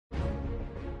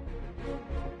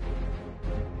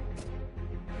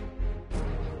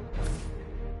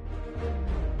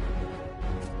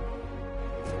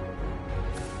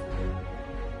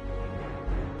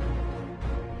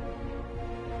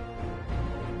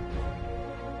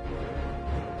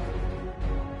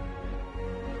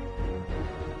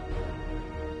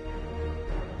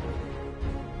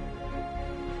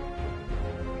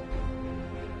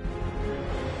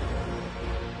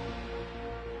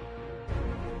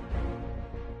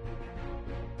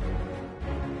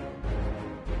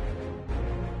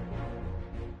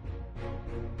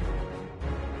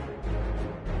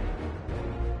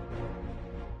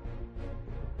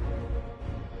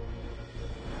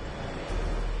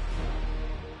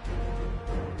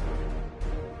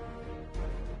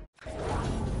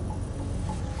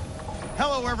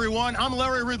Hello, everyone. I'm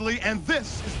Larry Ridley, and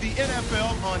this is the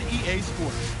NFL on EA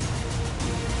Sports.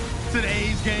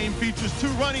 Today's game features two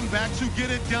running backs who get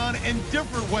it done in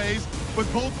different ways,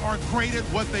 but both are great at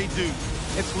what they do.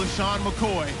 It's LaShawn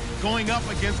McCoy going up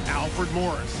against Alfred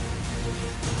Morris.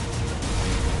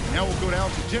 Now we'll go down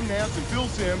to Jim Nantz and Phil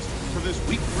Simms for this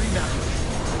Week 3 matchup.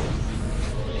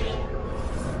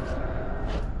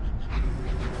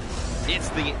 It's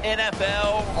the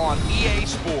NFL on EA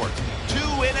Sports. Two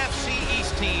NFC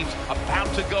East teams about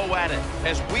to go at it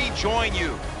as we join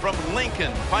you from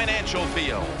Lincoln Financial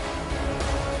Field.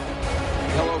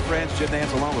 Hello, friends. Jim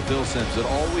Nantz along with Bill Simms. It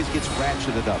always gets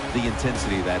ratcheted up, the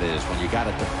intensity that is, when you got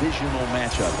a divisional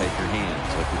matchup at your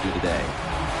hands like we do today.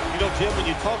 You know, Jim, when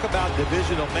you talk about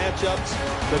divisional matchups,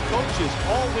 the coaches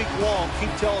all week long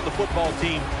keep telling the football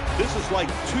team, this is like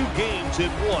two games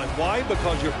in one. Why?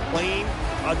 Because you're playing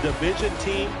a division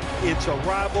team. It's a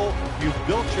rival. You've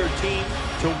built your team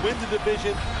to win the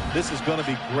division. This is going to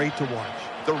be great to watch.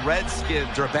 The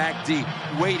Redskins are back deep,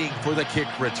 waiting for the kick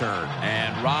return.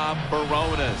 And Rob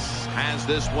Baronis has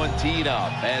this one teed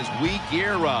up as we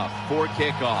gear up for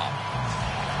kickoff.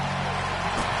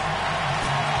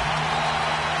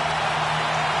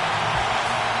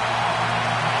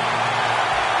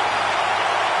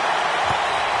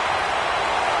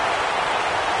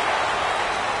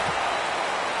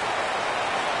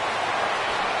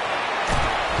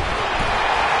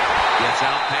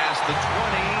 Out past the 20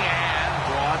 and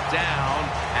brought down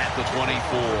at the 24.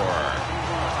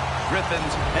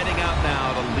 Griffin's heading out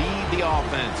now to lead the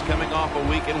offense, coming off a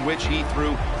week in which he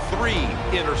threw 3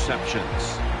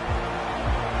 interceptions.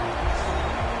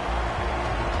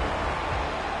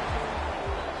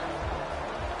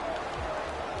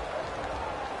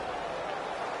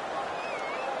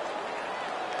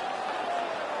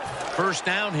 First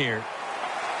down here.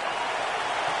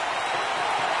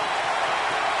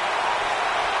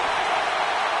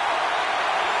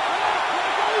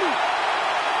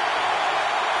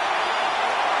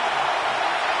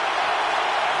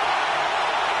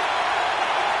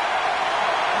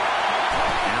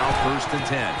 First and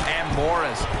 10, and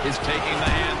Morris is taking the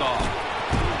handoff,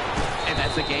 and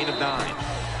that's a gain of 9.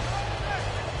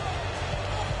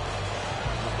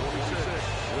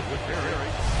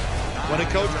 When a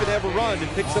coach can have a run and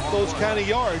picks up those kind of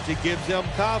yards, it gives them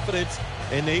confidence,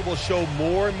 and they will show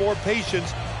more and more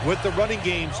patience with the running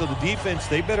game. So the defense,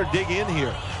 they better dig in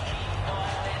here.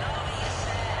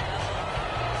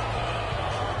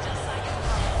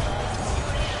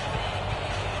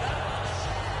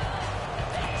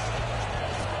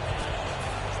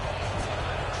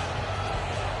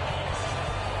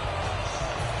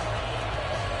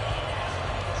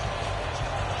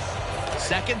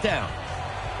 Second down.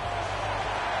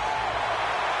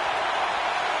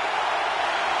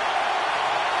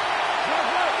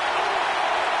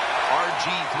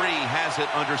 RG3 has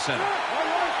it under center.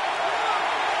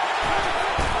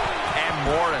 And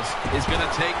Morris is going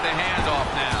to take the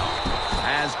handoff now.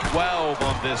 Has 12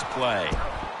 on this play.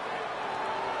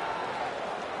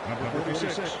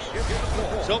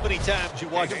 So many times you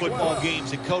watch football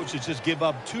games and coaches just give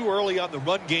up too early on the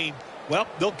run game. Well,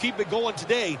 they'll keep it going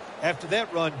today. After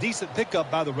that run, decent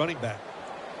pickup by the running back.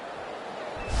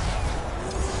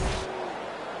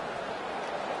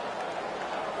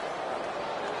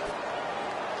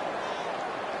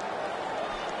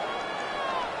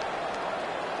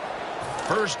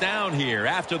 First down here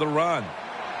after the run.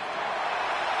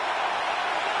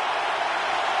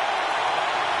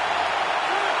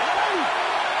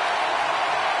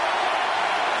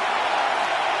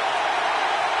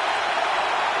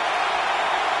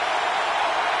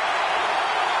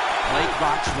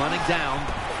 Clock's running down.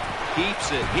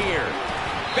 Keeps it here.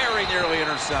 Very nearly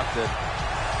intercepted.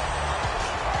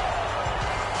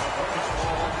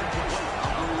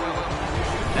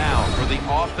 Now for the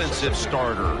offensive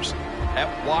starters.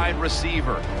 At wide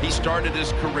receiver, he started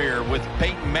his career with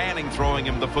Peyton Manning throwing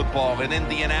him the football in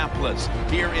Indianapolis.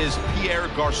 Here is Pierre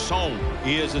Garçon.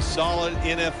 He is a solid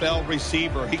NFL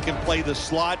receiver. He can play the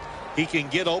slot. He can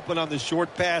get open on the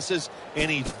short passes,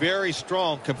 and he's very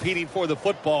strong competing for the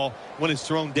football when it's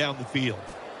thrown down the field.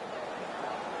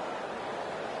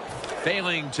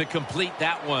 Failing to complete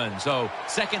that one, so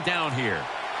second down here.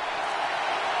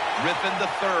 Griffin the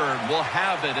third will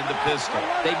have it in the pistol.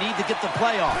 They need to get the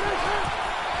play off.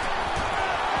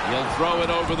 He'll throw it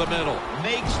over the middle.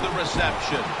 Makes the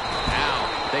reception. Now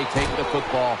they take the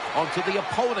football onto the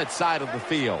opponent's side of the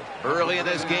field. Early in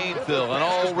this game, Phil, and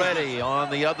already on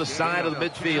the other side of the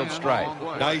midfield stripe.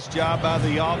 Nice job by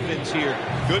the offense here.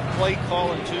 Good play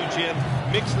calling too, Jim.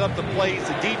 Mixing up the plays.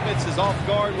 The defense is off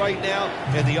guard right now,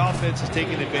 and the offense is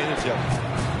taking advantage of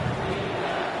it.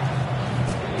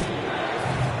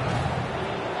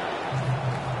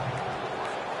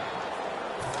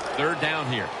 third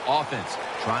down here. Offense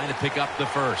trying to pick up the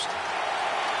first.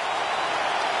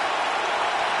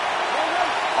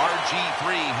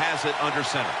 RG3 has it under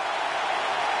center.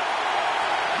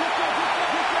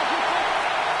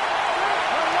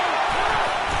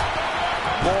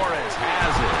 Morris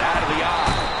has it out of the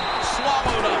eye.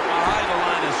 Swallowed up behind the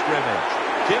line of scrimmage.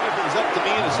 Jim, if it was up to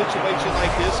me in a situation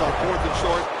like this on 4th and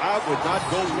short, I would not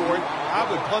go for it. I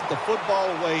would punt the football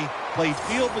away, play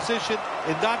field position,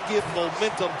 and not give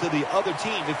momentum to the other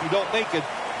team if you don't make it.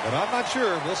 But I'm not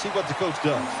sure. We'll see what the coach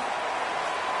does.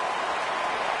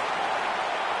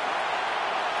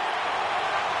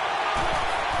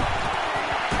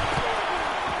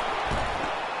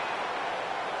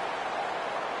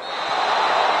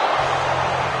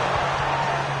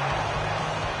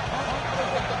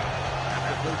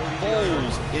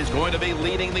 Is going to be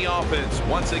leading the offense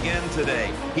once again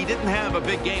today. He didn't have a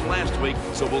big game last week,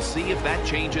 so we'll see if that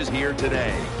changes here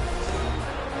today.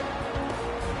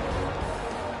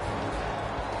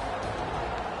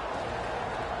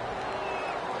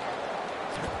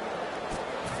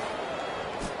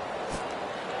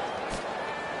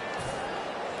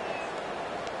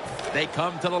 They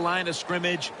come to the line of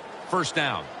scrimmage. First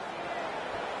down.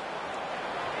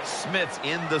 Smith's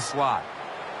in the slot.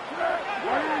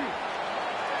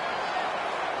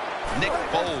 Nick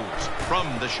Foles from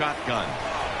the shotgun.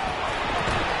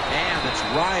 And it's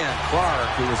Ryan Clark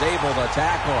who was able to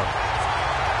tackle him.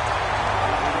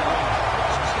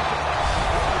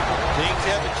 Things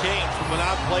haven't changed from when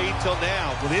I played till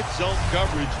now. With its zone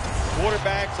coverage,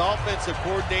 quarterbacks, offensive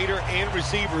coordinator, and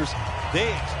receivers,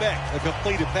 they expect a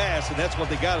completed pass, and that's what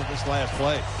they got in this last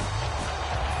play.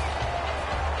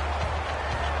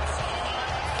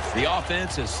 The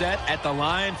offense is set at the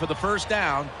line for the first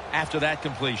down after that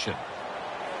completion.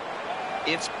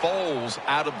 It's Foles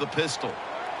out of the pistol.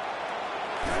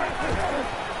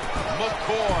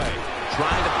 McCoy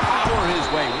trying to power his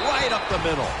way right up the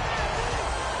middle.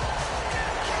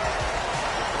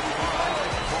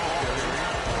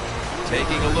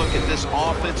 Taking a look at this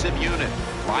offensive unit,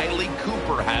 Riley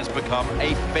Cooper has become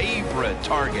a favorite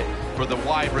target for the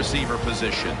wide receiver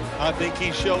position. I think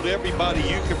he showed everybody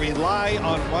you can rely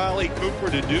on Riley Cooper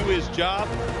to do his job,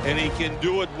 and he can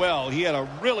do it well. He had a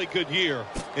really good year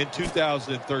in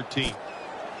 2013.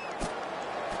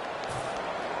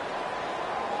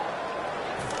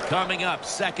 Coming up,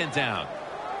 second down.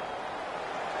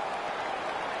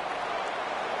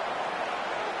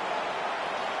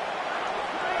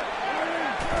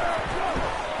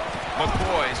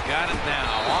 McCoy's got it now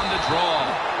on the draw.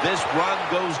 This run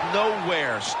goes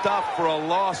nowhere. Stopped for a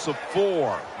loss of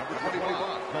 4.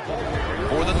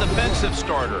 For the defensive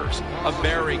starters, a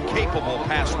very capable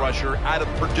pass rusher out of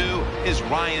Purdue is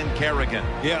Ryan Kerrigan.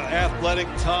 Yeah, athletic,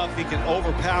 tough. He can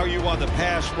overpower you on the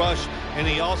pass rush, and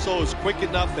he also is quick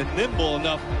enough and nimble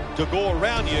enough to go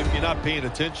around you if you're not paying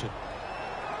attention.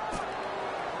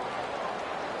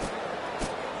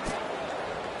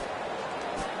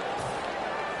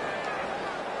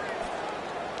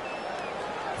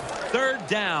 Third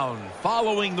down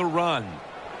following the run.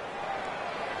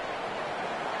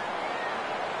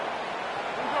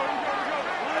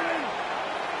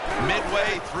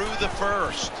 Midway through the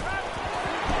first.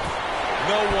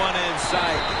 No one in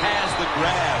sight. Has the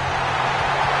grab.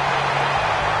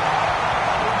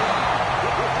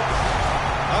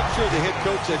 I'm sure the head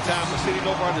coach at that time was sitting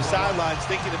over on the sidelines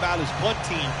thinking about his punt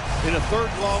team in a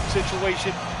third long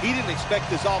situation. He didn't expect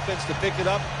this offense to pick it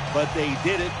up, but they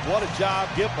did it. What a job.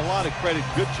 Give them a lot of credit.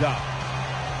 Good job.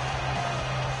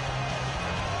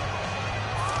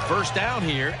 First down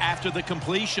here after the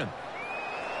completion.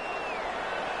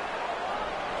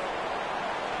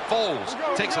 Foles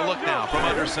takes a look now from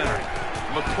under center.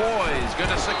 McCoy's going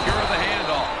to secure the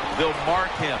handoff. They'll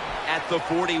mark him at the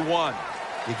 41.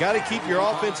 You got to keep your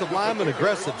offensive lineman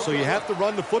aggressive, so you have to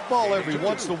run the football every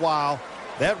once in a while.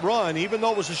 That run, even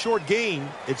though it was a short gain,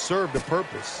 it served a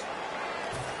purpose.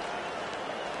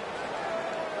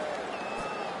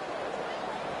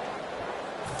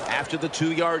 After the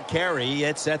 2-yard carry,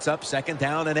 it sets up second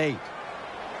down and 8.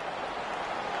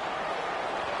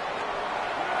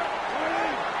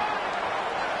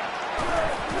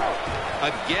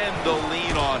 Again, the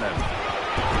lean on him.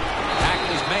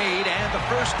 Tackle is made, and the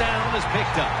first down is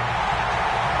picked up.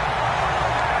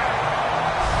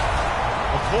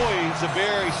 McCoy is a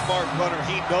very smart runner.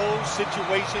 He knows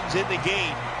situations in the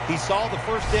game. He saw the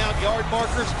first down yard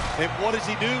markers, and what does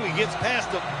he do? He gets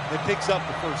past them and picks up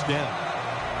the first down.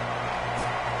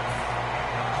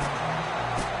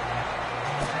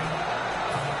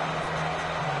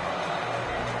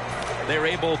 They're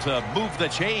able to move the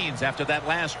chains after that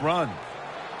last run.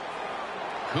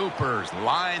 Cooper's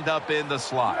lined up in the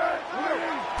slot.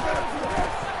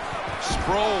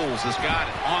 Sproles has got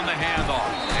it on the handoff,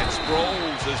 and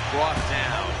Sproles is brought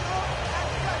down.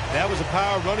 That was a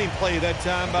power running play that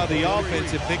time by the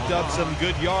offense. It picked up some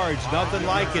good yards. Nothing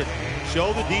like it.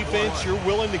 Show the defense you're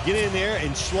willing to get in there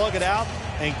and slug it out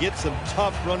and get some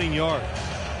tough running yards.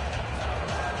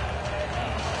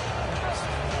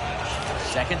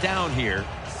 Second down here.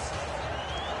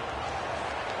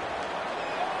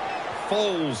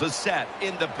 Foles is set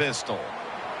in the pistol.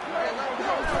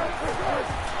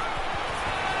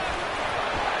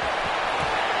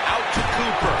 Out to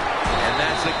Cooper. And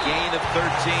that's a gain of 13.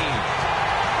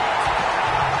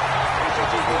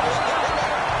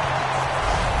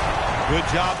 Good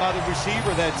job by the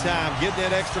receiver that time. Getting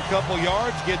that extra couple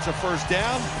yards, gets a first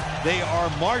down. They are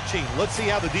marching. Let's see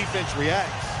how the defense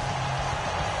reacts.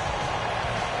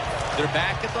 They're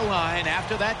back at the line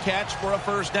after that catch for a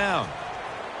first down.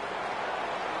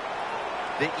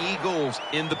 The Eagles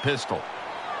in the pistol.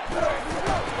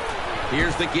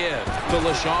 Here's the give to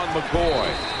LaShawn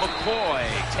McCoy. McCoy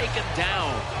taken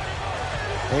down.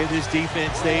 Hey, this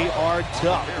defense, they are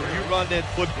tough. When you run that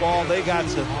football, they got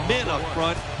some men up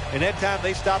front. And that time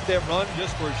they stopped that run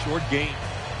just for a short gain.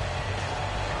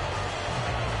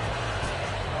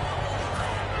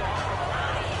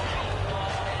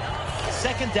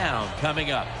 Second down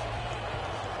coming up.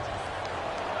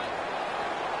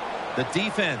 The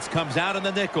defense comes out in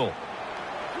the nickel.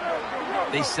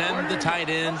 They send the tight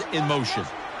end in motion.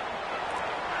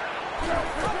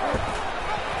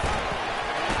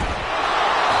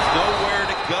 Nowhere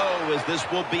to go as this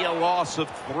will be a loss of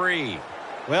 3.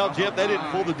 Well, Jim, they didn't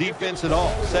pull the defense at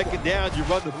all. Second down, you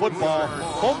run the football,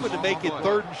 hoping to make it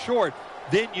third and short.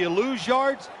 Then you lose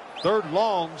yards, third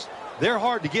longs. They're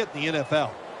hard to get in the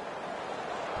NFL.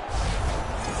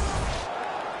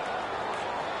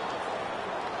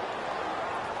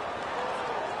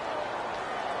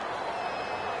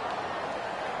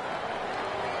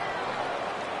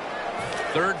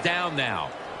 Third down now.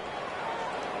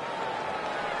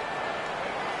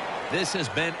 This has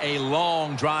been a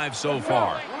long drive so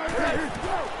far.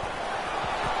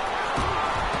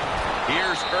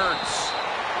 Here's Ertz.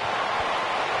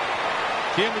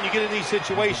 Jim, when you get in these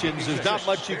situations, there's not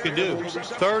much you can do.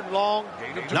 Third and long,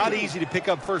 not easy to pick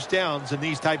up first downs in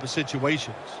these type of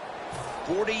situations.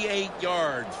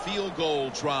 48-yard field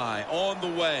goal try on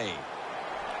the way.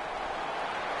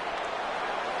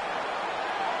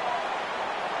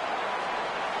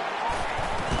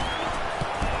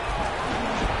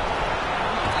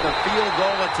 The field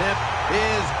goal attempt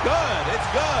is good. It's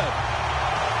good.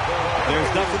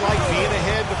 There's nothing like being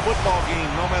ahead in the football game,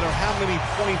 no matter how many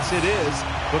points it is,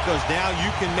 because now you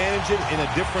can manage it in a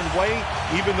different way,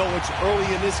 even though it's early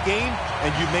in this game, and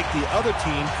you make the other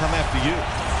team come after you.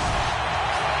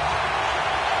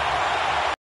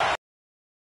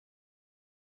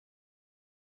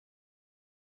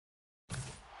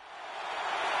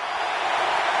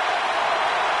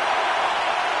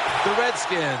 The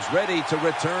Redskins ready to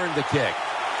return the kick.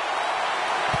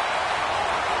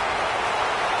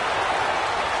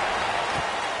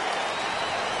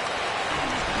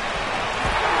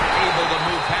 Able to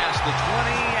move past the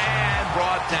 20 and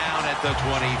brought down at the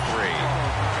 23.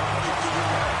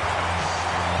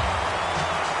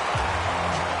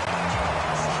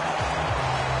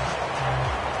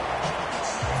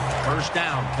 First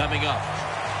down coming up.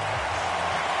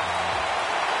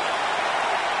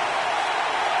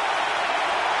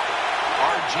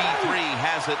 G3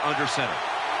 has it under center.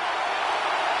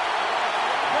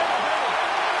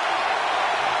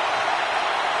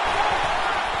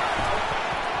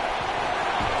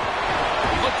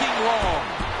 Looking long.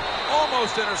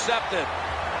 Almost intercepted.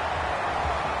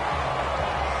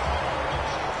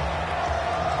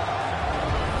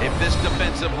 If this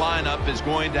defensive lineup is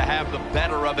going to have the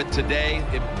better of it today,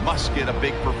 it must get a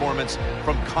big performance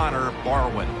from Connor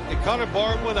Barwin. And Connor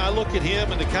Barwin, I look at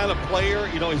him and the kind of player,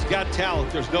 you know, he's got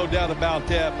talent. There's no doubt about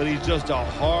that, but he's just a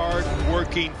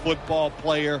hard-working football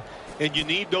player, and you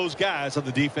need those guys on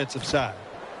the defensive side.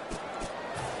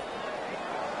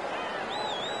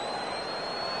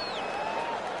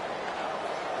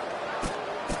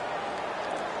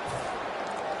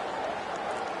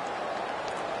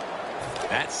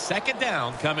 That's second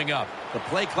down coming up. The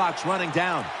play clock's running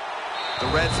down. The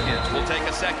Redskins will take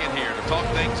a second here to talk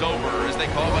things over as they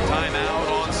call a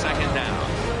timeout on second down.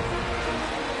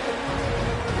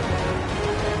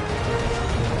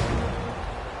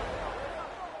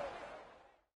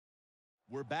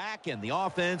 We're back and the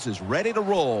offense is ready to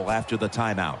roll after the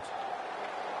timeout.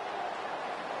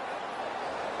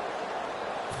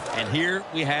 And here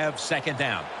we have second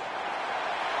down.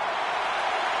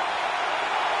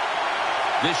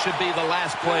 This should be the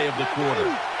last play of the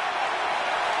quarter.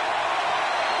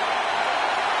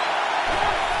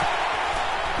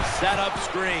 Set up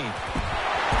screen.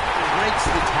 Breaks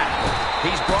the tackle.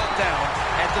 He's brought down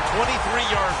at the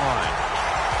 23-yard line.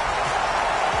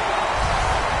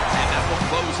 And that will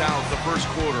close out the first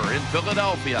quarter in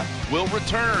Philadelphia. We'll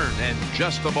return in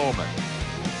just a moment.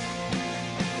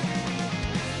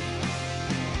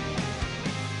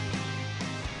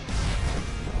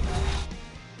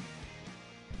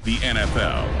 The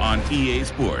NFL on EA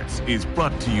Sports is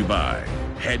brought to you by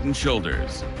Head &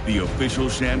 Shoulders, the official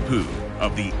shampoo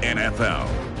of the NFL.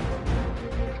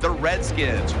 The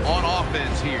Redskins on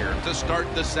offense here to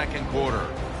start the second quarter.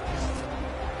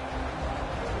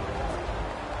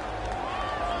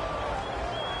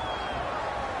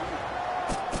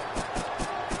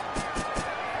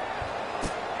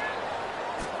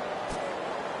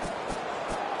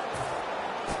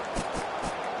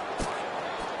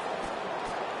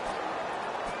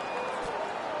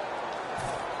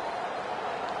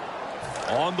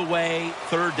 On the way,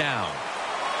 third down.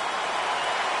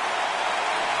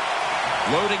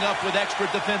 Loading up with extra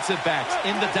defensive backs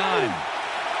in the dime.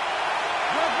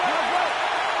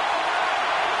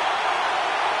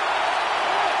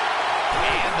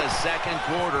 And the second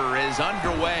quarter is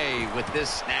underway with this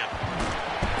snap.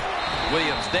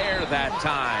 Williams there that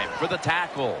time for the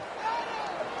tackle.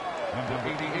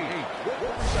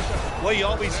 Well, you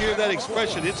always hear that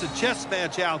expression, it's a chess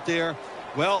match out there.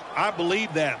 Well, I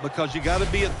believe that because you got to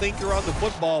be a thinker on the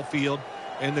football field.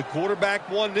 And the quarterback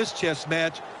won this chess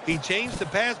match. He changed the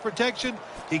pass protection.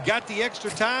 He got the extra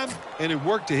time, and it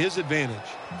worked to his advantage.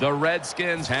 The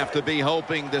Redskins have to be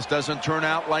hoping this doesn't turn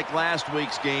out like last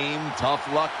week's game. Tough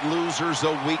luck losers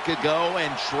a week ago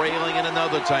and trailing in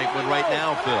another tight one right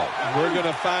now, Phil. We're going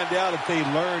to find out if they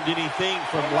learned anything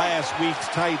from last week's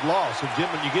tight loss. And, Jim,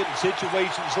 when you get in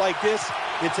situations like this,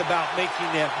 it's about making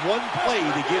that one play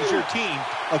that gives your team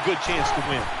a good chance to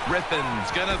win.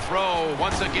 Griffin's going to throw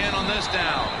once again on this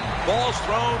down. Ball's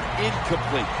thrown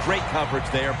incomplete. Great coverage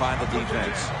there by the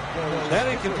defense. That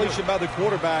incompletion by the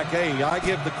quarterback, hey, I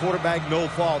give the quarterback no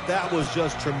fault. That was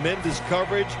just tremendous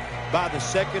coverage by the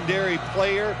secondary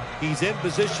player. He's in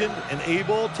position and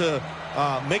able to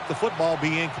make the football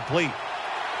be incomplete.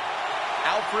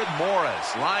 Alfred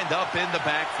Morris lined up in the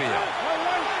backfield.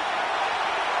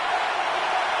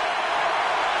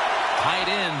 Tight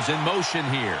ends in motion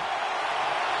here.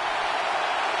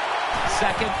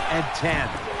 Second and 10.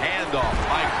 Handoff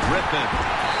by Griffin.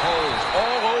 Holes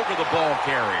all over the ball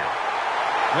carrier.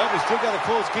 Well, we still got a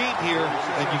close game here,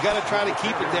 and you got to try to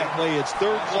keep it that way. It's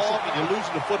third long, and you're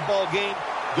losing the football game.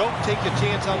 Don't take a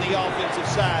chance on the offensive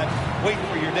side. Wait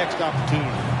for your next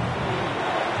opportunity.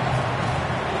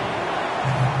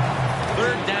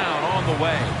 Third down on the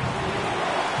way.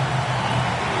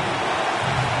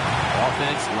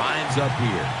 Offense lines up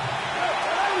here.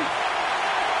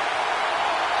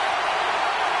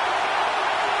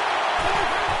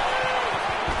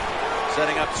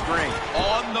 Setting up screen.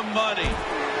 On the money.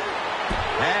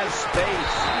 Has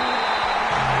space.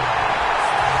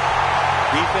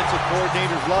 Defensive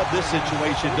coordinators love this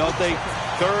situation, don't they?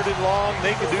 Third and long,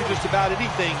 they can do just about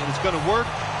anything, and it's going to work,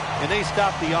 and they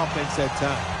stop the offense that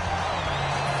time.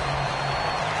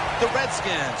 The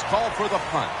Redskins call for the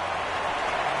punt.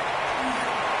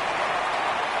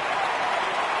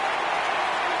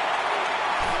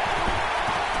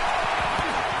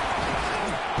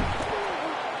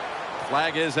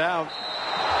 Flag is out.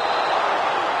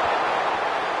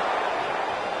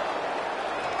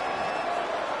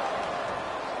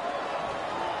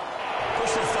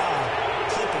 Personal foul.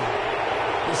 Clipping.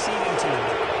 Receiving team.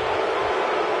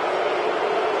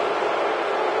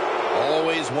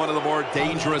 Always one of the more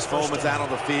dangerous moments out on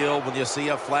the field when you see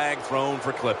a flag thrown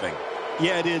for clipping.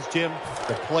 Yeah, it is, Jim.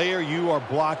 The player you are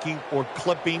blocking or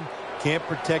clipping can't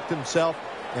protect himself.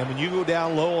 And when you go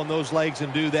down low on those legs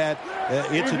and do that,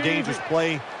 it's a dangerous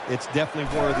play. It's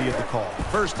definitely worthy of the call.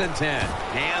 First and 10.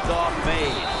 Handoff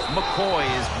made. McCoy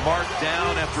is marked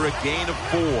down after a gain of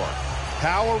 4.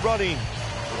 Power running.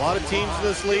 A lot of teams in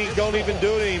this league don't even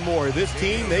do it anymore. This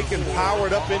team, they can power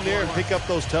it up in there and pick up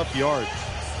those tough yards.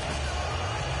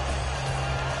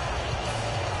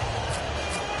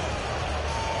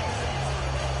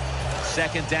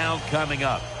 Second down coming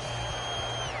up.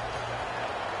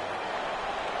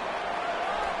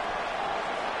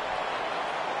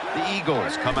 The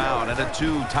Eagles come out in a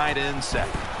 2 tight end set.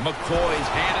 McCoy's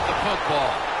handed the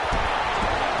football.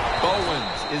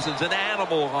 Bowens isn't an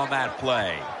animal on that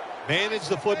play. Manage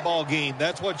the football game.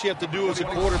 That's what you have to do as a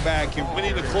quarterback. You're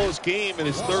winning a close game and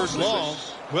it's third long.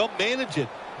 Well, manage it.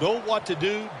 Know what to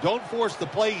do. Don't force the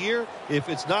play here. If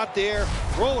it's not there,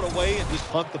 throw it away and just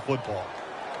punt the football.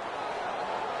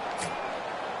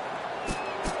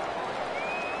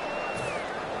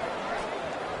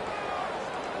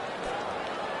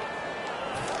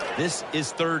 This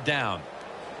is third down.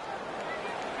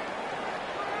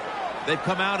 They've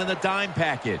come out in the dime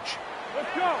package.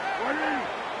 Let's go.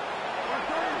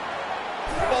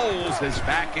 Foles is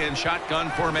back in shotgun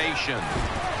formation.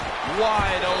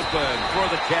 Wide open for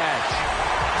the catch.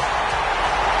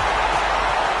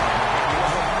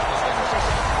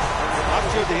 I'm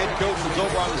sure the head coach was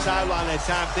over on the sideline that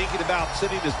time thinking about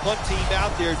sending his punt team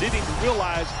out there. Didn't even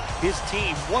realize his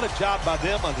team. What a job by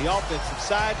them on the offensive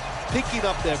side, picking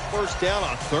up that first down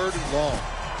on 3rd and long.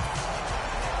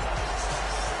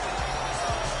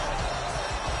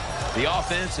 The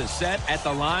offense is set at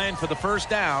the line for the first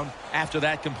down after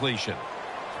that completion.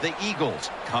 The Eagles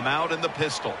come out in the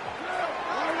pistol.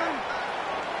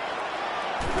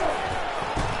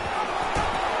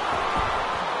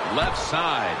 Left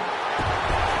side.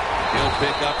 He'll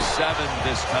pick up 7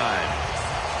 this time.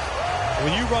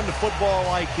 When you run the football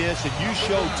like this and you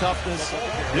show toughness,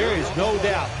 there is no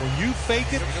doubt when you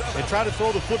fake it and try to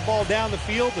throw the football down the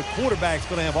field, the quarterback's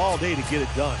going to have all day to get it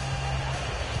done.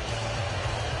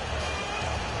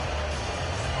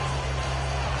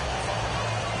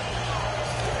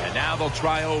 And now they'll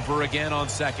try over again on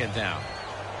 2nd down.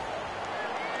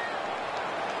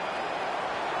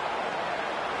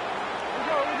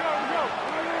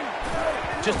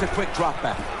 Just a quick drop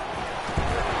back.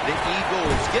 The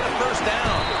Eagles get a first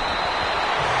down.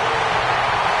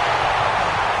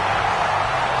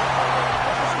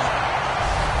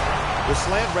 The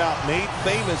slant route made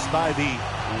famous by the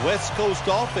West Coast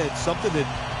offense, something that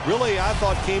really I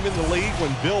thought came in the league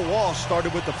when Bill Walsh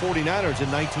started with the 49ers in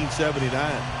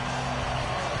 1979.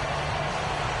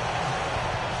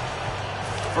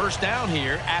 First down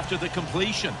here after the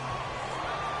completion.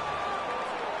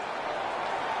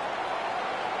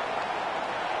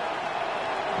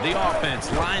 The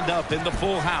offense lined up in the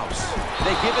full house.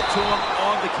 They give it to him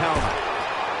on the counter.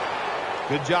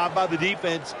 Good job by the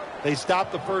defense. They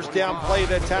stopped the first down play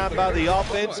that time by the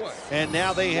offense, and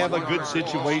now they have a good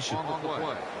situation.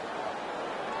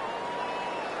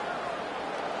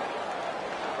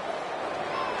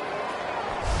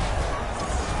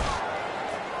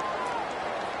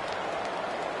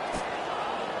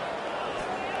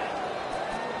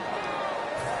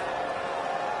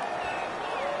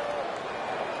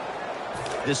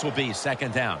 This will be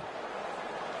 2nd down.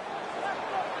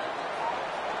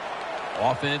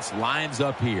 Offense lines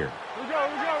up here.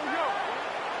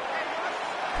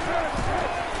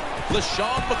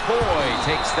 LaShawn McCoy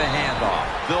takes the handoff.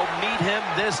 They'll meet him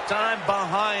this time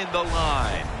behind the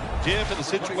line. Jim, in a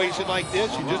situation like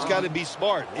this, you just got to be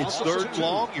smart. It's 3rd and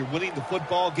long. You're winning the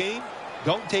football game.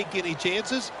 Don't take any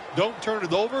chances. Don't turn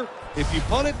it over. If you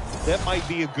punt it, that might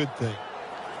be a good thing.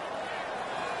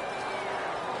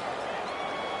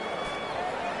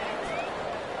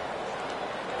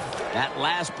 That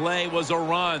last play was a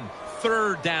run.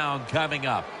 3rd down coming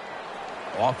up.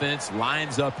 Offense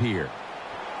lines up here.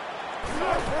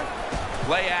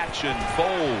 Play action,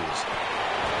 Foles.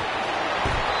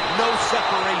 No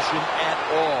separation at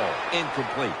all.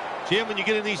 Incomplete. Jim, when you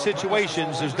get in these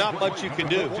situations, there's not much you can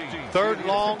do. 3rd and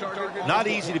long, not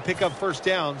easy to pick up first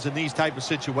downs in these type of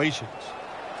situations.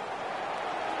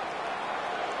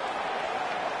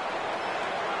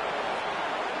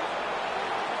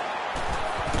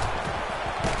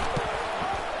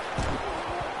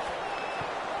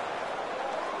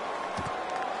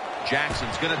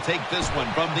 Jackson's going to take this one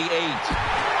from the 8.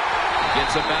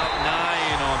 Gets about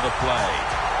 9 on the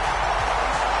play.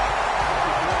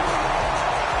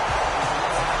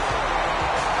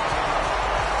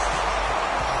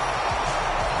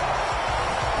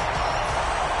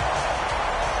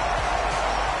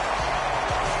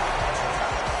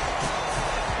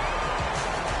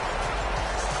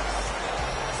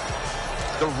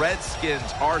 The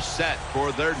Redskins are set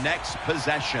for their next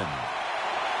possession.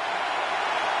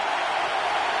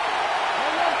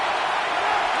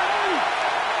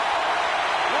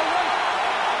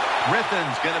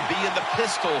 Griffin's going to be in the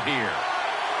pistol here.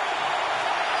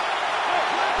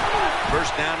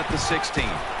 First down at the 16.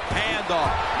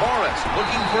 Handoff. Morris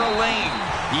looking for a lane.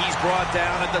 He's brought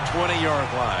down at the 20-yard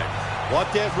line.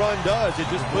 What that run does, it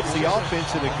just puts the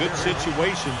offense in a good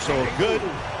situation. So a good,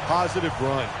 positive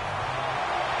run.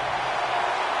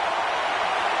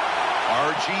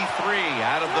 RG3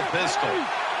 out of the pistol.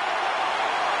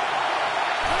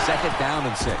 2nd down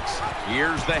and 6.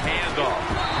 Here's the handoff.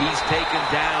 He's taken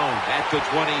down at the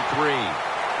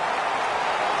 23.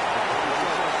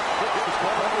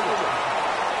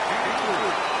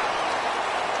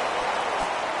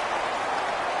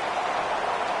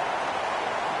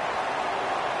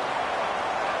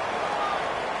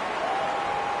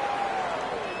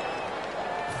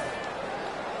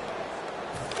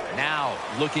 Now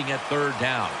looking at third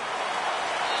down.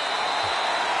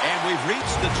 And we've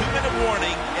reached the 2-minute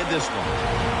warning in this one.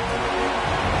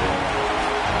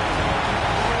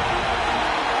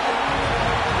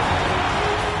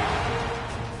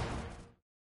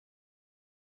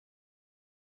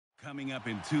 Coming up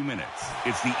in 2 minutes,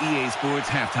 it's the EA Sports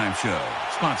Halftime Show,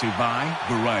 sponsored by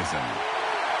Verizon.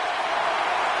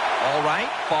 All right,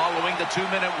 following the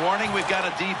 2-minute warning, we've got a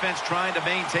defense trying to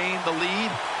maintain the lead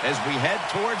as we head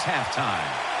towards halftime.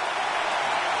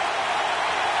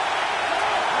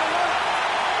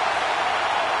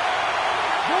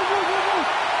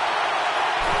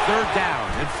 Third down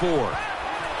and 4.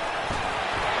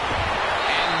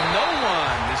 And no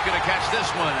one is going to catch this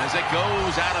one as it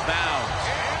goes out of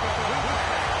bounds.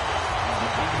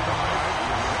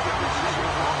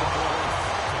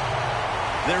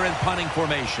 They're in punting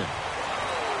formation.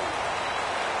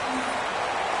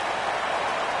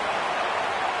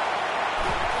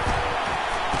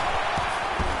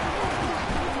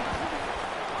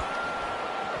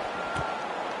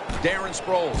 Darren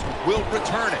Sproles will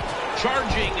return it.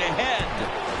 Charging ahead.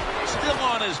 Still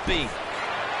on his feet.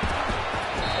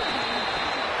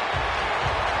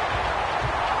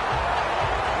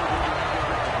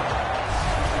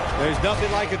 There's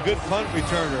nothing like a good punt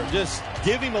returner. Just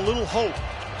give him a little hope.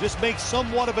 Just make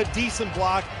somewhat of a decent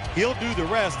block. He'll do the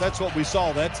rest. That's what we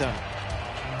saw that time.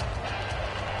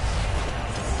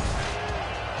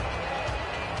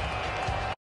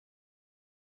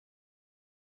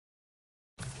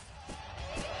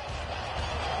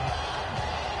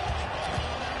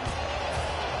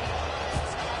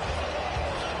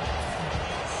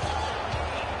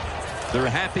 They're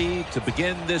happy to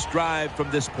begin this drive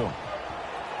from this point.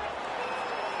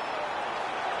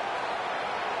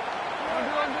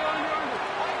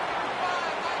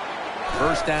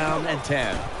 First down and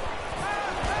 10.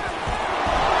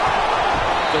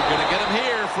 They're going to get him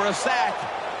here for a sack.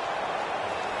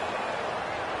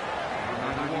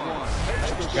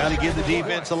 Got to give the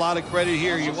defense a lot of credit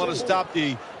here. You want to stop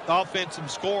the offense from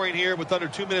scoring here with under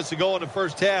 2 minutes to go in the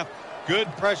first half. Good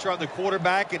pressure on the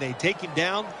quarterback, and they take him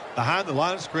down behind the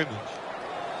line of scrimmage.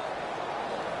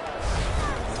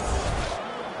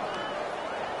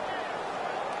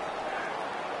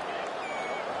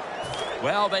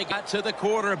 Well, they got to the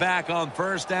quarterback on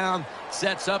first down.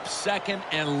 Sets up second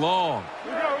and long.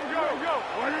 We go.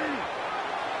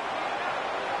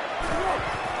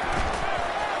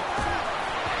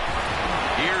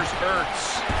 Here's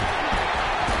Ertz.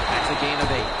 That's a gain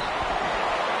of 8.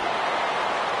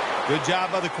 Good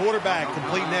job by the quarterback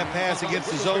completing that pass against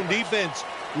the zone defense.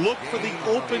 Look for the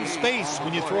open space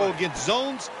when you throw against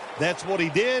zones. That's what he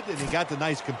did, and he got the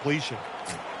nice completion.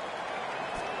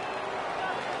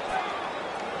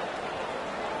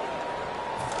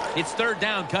 It's third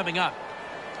down coming up.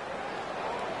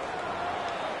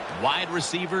 Wide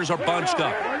receivers are bunched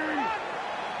up.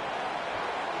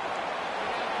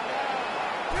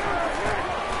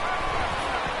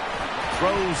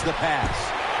 Throws the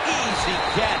pass. Easy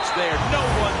catch there. No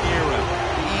one near him.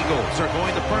 The Eagles are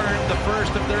going to burn the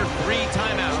first of their 3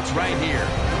 timeouts right here.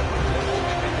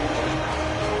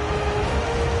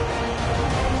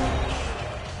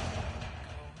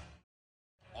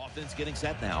 Offense getting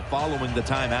set now following the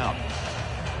timeout.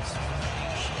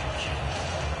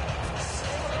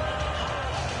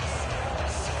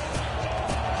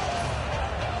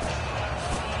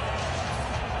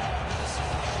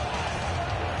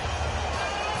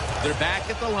 They're back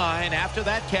at the line after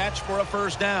that catch for a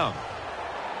first down.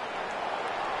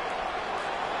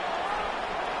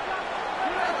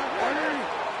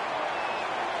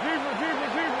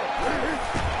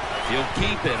 He'll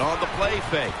keep it on the play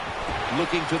fake.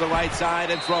 Looking to the right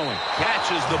side and throwing.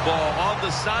 Catches the ball on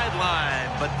the sideline,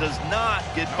 but does not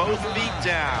get both feet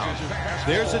down.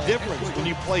 There's a difference. When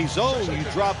you play zone, you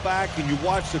drop back and you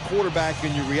watch the quarterback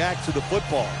and you react to the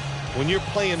football. When you're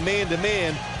playing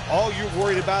man-to-man, all you're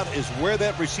worried about is where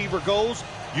that receiver goes.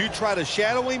 You try to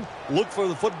shadow him, look for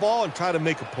the football, and try to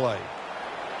make a play.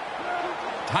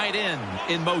 Tight end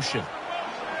in motion.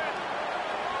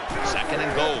 Second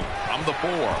and goal from the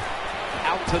 4.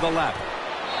 Out to the left.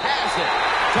 Has it.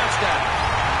 Touchdown.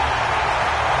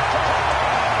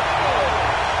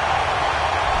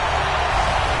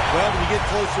 Well, when you get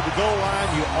close to the goal line,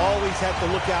 you always have to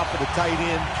look out for the tight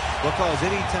end, because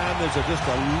anytime there's just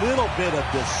a little bit of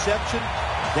deception,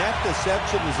 that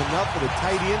deception is enough for the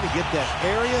tight end to get that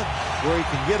area where he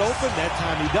can get open. That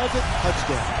time he does it.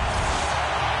 Touchdown.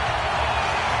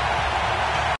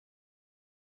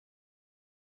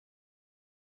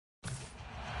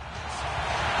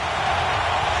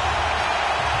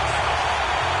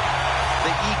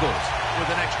 With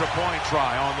an extra point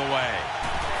try on the way.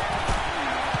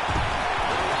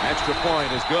 Extra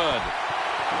point is good.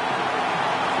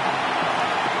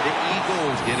 The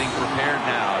Eagles getting prepared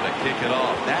now to kick it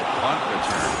off. That punt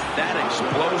return, that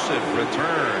explosive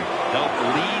return helped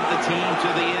lead the team to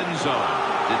the end zone.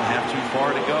 Didn't have too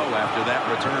far to go after that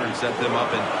return. Set them up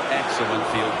in excellent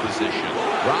field position.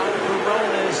 Ron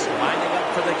Barones lining up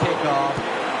for the kickoff.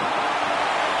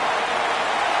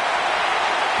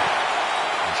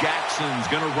 Jackson's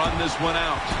going to run this one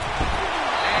out.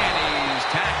 And he's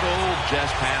tackled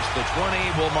just past the 20.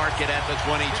 We'll mark it at the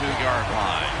 22-yard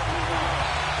line.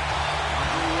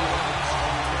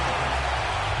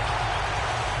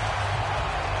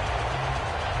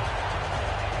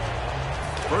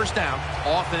 First down,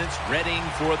 offense readying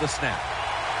for the snap.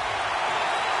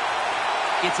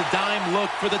 It's a dime look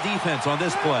for the defense on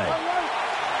this play.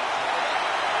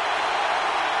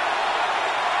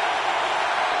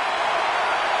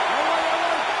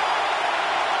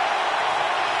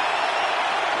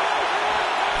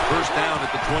 First down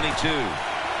at the 22.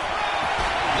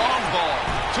 Long ball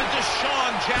to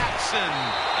Deshaun Jackson.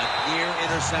 A near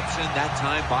interception, that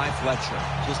time by Fletcher.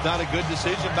 Just not a good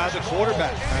decision by the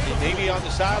quarterback. I mean, maybe on the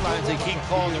sidelines they keep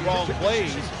calling the wrong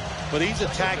plays, but he's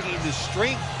attacking the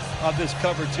strength of this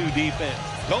cover 2 defense.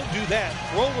 Don't do that.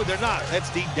 Throw where they're not. That's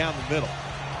deep down the middle.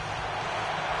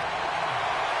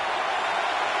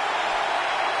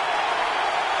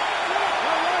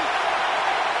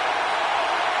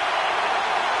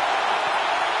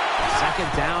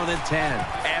 Second down and 10.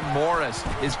 And Morris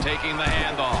is taking the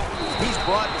handoff. He's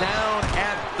brought down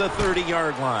at the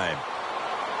 30-yard line.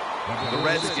 The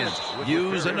Redskins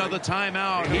use another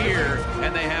timeout here,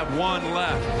 and they have one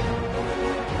left.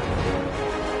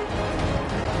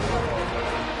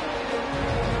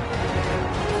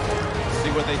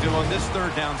 See what they do on this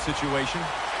third down situation.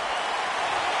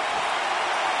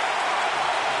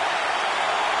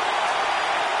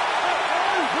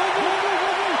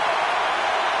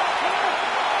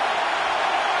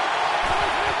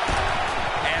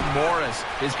 Morris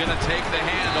is going to take the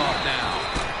handoff now.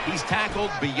 He's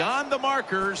tackled beyond the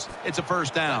markers. It's a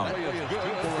first down. The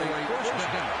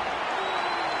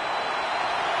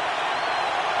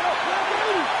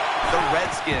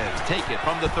Redskins take it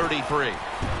from the 33.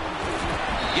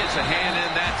 Gets a hand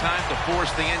in that time to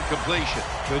force the incompletion.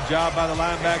 Good job by the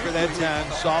linebacker that time.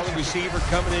 Solid receiver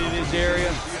coming in his area.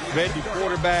 Read the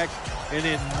quarterback and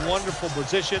in wonderful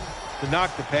position to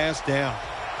knock the pass down.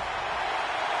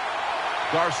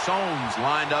 Garçon's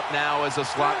lined up now as a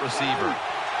slot receiver.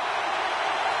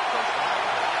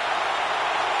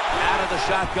 Out of the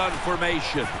shotgun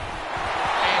formation.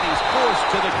 And he's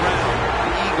forced to the ground.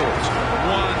 The Eagles,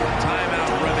 one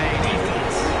timeout remaining.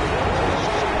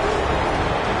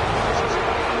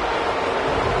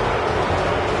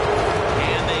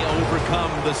 And they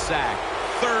overcome the sack.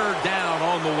 Third down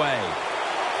on the way.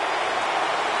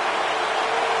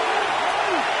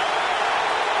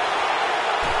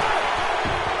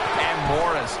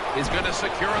 Morris is going to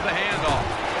secure the handoff.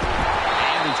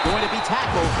 And he's going to be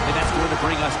tackled, and that's going to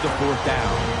bring us to fourth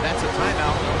down. That's a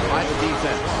timeout by the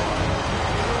defense.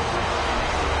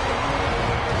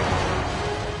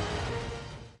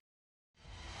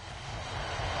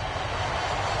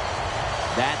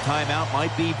 That timeout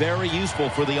might be very useful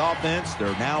for the offense.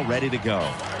 They're now ready to go.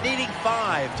 Needing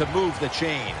 5 to move the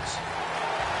chains.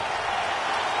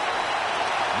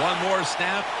 One more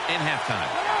snap in halftime.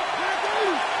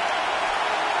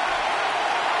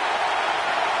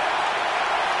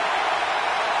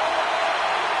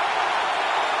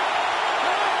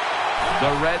 The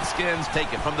Redskins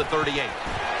take it from the 38.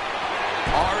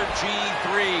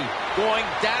 RG3 going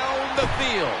down the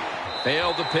field.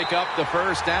 Failed to pick up the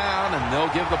first down, and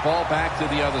they'll give the ball back to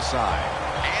the other side.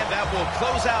 And that will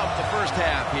close out the first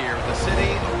half here at the City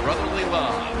of Brotherly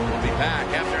Love. We'll be back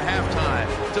after halftime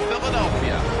to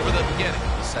Philadelphia for the beginning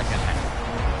of the second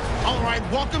half. All right,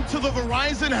 welcome to the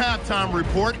Verizon Halftime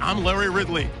Report. I'm Larry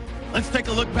Ridley. Let's take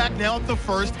a look back now at the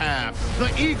first half.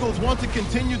 The Eagles want to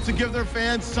continue to give their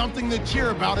fans something to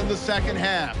cheer about in the second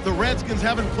half. The Redskins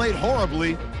haven't played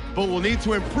horribly, but will need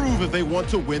to improve if they want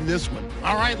to win this one.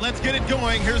 All right, let's get it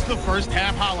going. Here's the first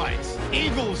half highlights.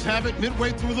 Eagles have it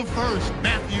midway through the first.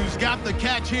 Matthews got the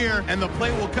catch here, and the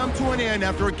play will come to an end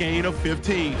after a gain of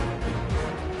 15.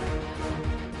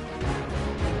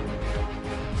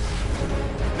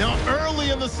 Now, early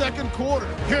in the second quarter,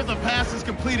 here the pass is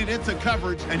completed into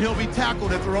coverage, and he'll be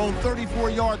tackled at their own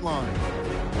 34-yard line.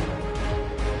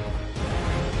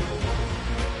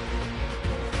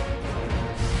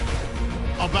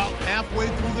 About halfway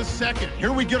through the second,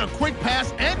 here we get a quick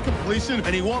pass and completion,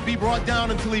 and he won't be brought down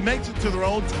until he makes it to their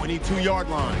own 22-yard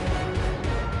line.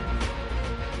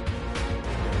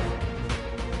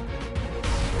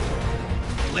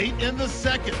 Late in the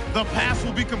second, the pass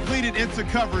will be completed into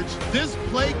coverage. This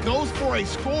play goes for a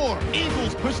score.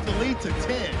 Eagles push the lead to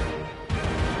 10.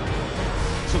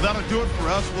 So that'll do it for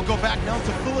us. We'll go back now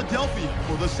to Philadelphia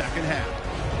for the second half.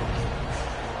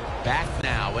 Back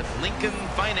now at Lincoln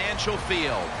Financial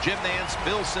Field. Jim Nance,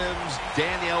 Bill Sims,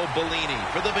 Danielle Bellini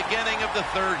for the beginning of the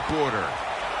third quarter.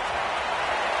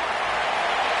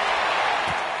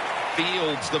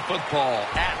 Fields the football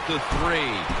at the 3.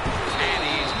 And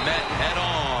he's met head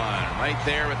on right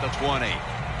there at the 20.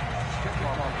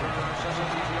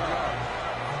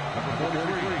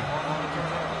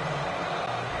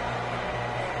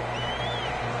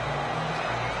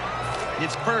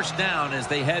 It's first down as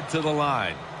they head to the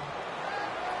line.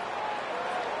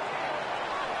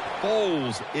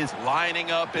 Bowles is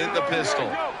lining up in the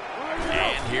pistol.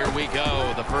 And here we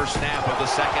go, the first snap of the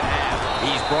second half.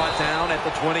 He's brought down at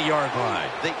the 20-yard line.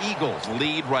 The Eagles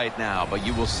lead right now, but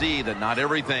you will see that not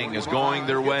everything is going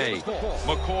their way.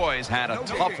 McCoy's had a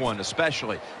tough one,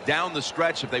 especially down the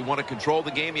stretch. If they want to control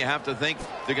the game, you have to think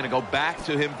they're going to go back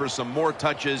to him for some more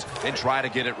touches and try to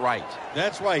get it right.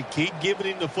 That's right. Keep giving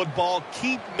him the football.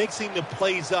 Keep mixing the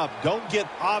plays up. Don't get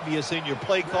obvious in your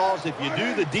play calls. If you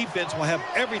do, the defense will have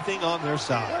everything on their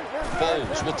side.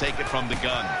 Bowles will take it from the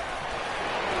gun.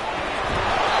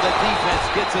 The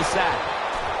defense gets a sack.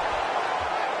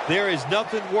 There is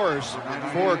nothing worse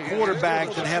for a quarterback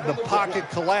than have the pocket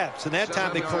collapse. And that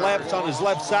time they collapsed on his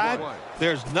left side.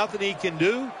 There's nothing he can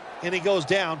do, and he goes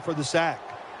down for the sack.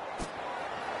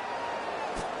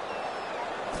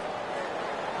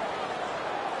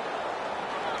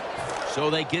 So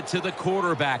they get to the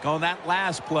quarterback on that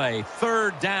last play.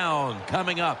 Third down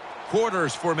coming up.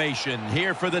 Quarters formation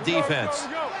here for the defense.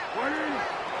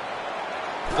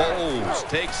 Bowles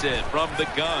takes it from the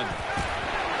gun.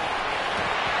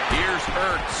 Here's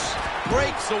Ertz.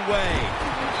 Breaks away.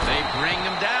 They bring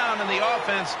him down, and the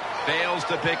offense fails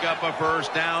to pick up a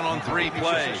first down on 3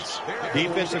 plays.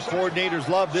 Defensive coordinators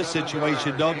love this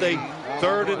situation, don't they?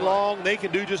 Third and long, they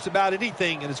can do just about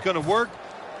anything, and it's going to work,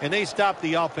 and they stop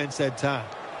the offense that time.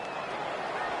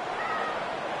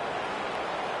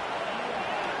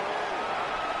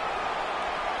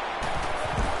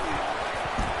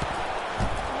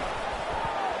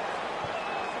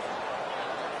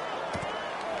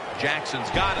 Jackson's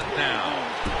got it now.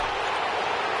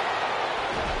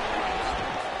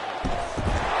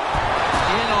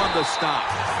 In on the stop.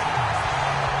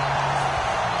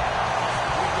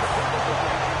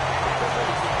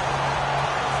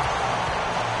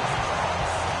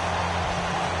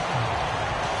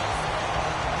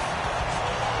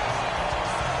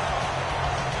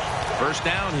 First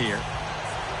down here.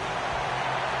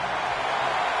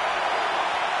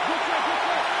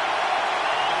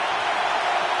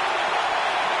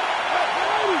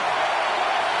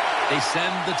 They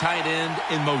send the tight end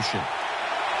in motion.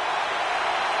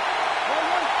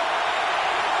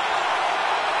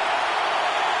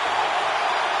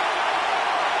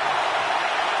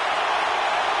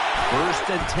 First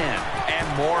and 10. And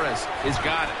Morris has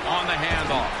got it on the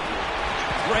handoff.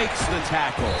 Breaks the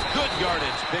tackle. Good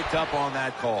yardage picked up on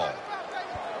that call.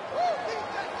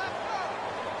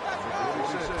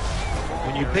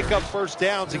 When you pick up first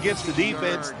downs against the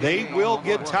defense, they will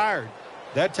get tired.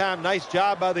 That time, nice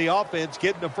job by the offense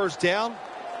getting the first down,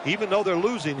 even though they're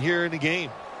losing here in the game.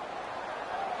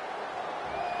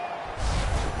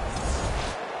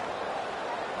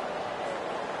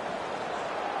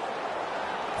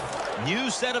 New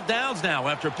set of downs now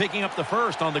after picking up the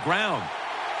first on the ground.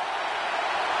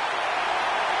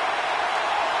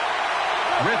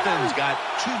 Griffin's got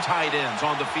 2 tight ends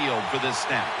on the field for this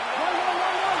snap.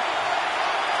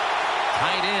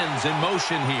 Tight ends in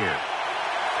motion here.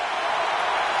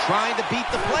 Trying to beat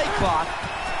the play clock.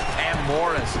 And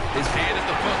Morris is handed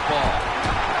the football.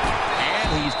 And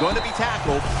he's going to be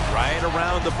tackled right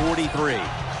around the 43.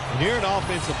 When you're an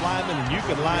offensive lineman and you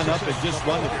can line up and just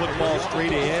run the football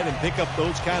straight ahead and pick up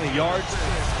those kind of yards,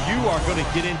 you are going to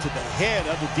get into the head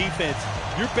of the defense.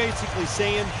 You're basically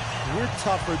saying, we're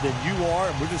tougher than you are,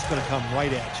 and we're just going to come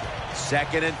right at you.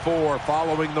 2nd and 4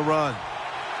 following the run.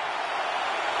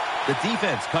 The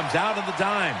defense comes out of the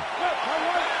dime.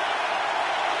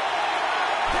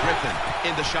 Griffin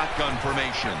in the shotgun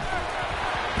formation.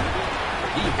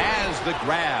 He has the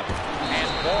grab. And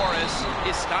Morris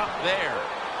is stopped there.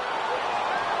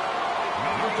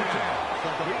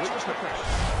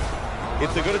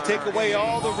 If they're going to take away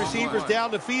all the receivers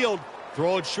down the field,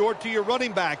 throw it short to your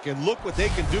running back, and look what they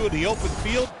can do in the open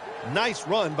field. Nice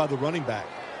run by the running back.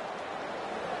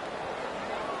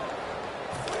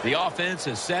 The offense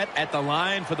is set at the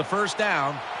line for the first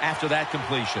down after that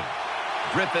completion.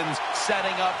 Griffin's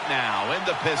setting up now in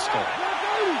the pistol.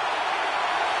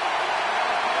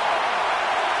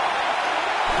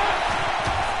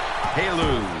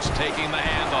 Haluz taking the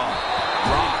handoff.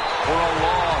 Rock for a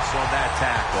loss on that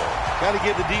tackle. Got to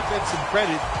give the defense some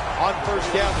credit on first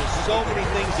down. There's so many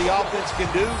things the offense can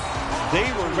do. They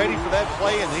were ready for that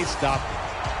play, and they stopped it.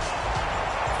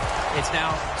 It's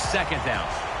now second down.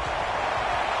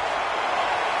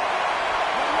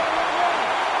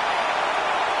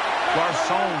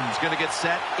 Garcon's going to get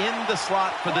set in the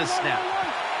slot for this snap.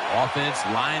 Offense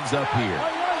lines up here.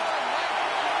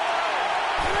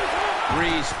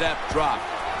 Three-step drop.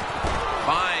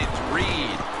 Finds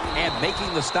Reed. And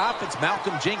making the stop, it's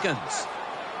Malcolm Jenkins.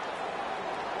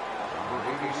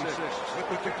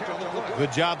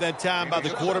 Good job that time by the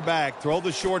quarterback. Throw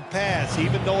the short pass,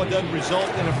 even though it doesn't result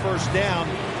in a first down.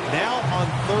 Now on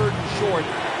third and short,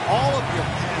 all of your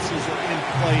passes are in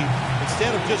play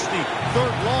instead of just the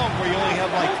third long where you only have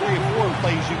like 3 or 4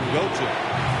 plays you can go to.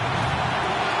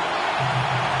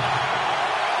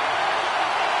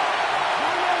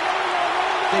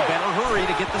 They better hurry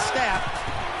to get the snap.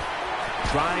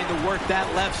 Trying to work that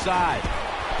left side.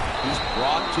 He's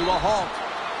brought to a halt.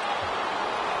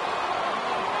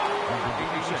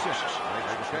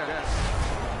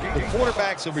 The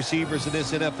quarterbacks and receivers in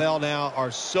this NFL now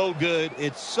are so good.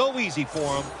 It's so easy for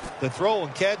them to throw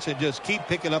and catch and just keep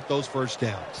picking up those first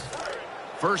downs.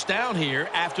 First down here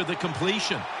after the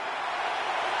completion.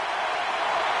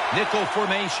 Nickel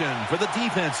formation for the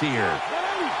defense here.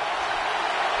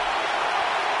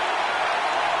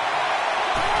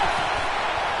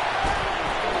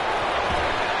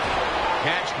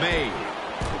 Catch made.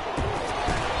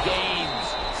 Gains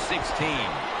 16.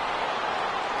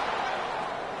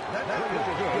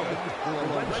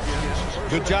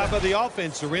 Good job of the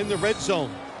offense. They're in the red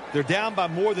zone. They're down by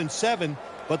more than 7,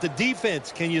 but the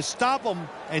defense, can you stop them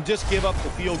and just give up the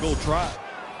field goal try?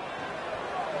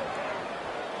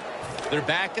 They're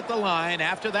back at the line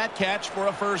after that catch for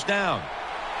a first down.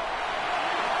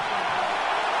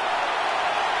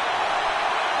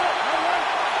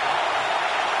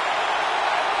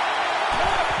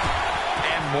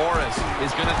 And Morris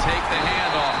is going to take the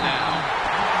handoff now.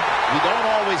 We don't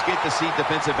always get to see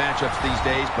defensive matchups these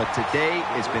days, but today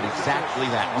has been exactly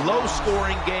that.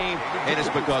 Low-scoring game, and it's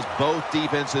because both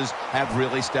defenses have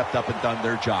really stepped up and done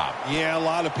their job. Yeah, a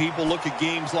lot of people look at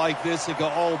games like this and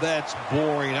go, oh, that's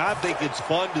boring. I think it's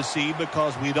fun to see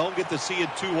because we don't get to see it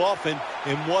too often.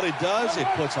 And what it does, it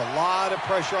puts a lot of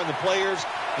pressure on the players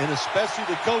and especially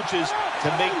the coaches to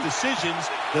make decisions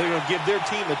that are going to give their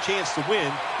team a chance to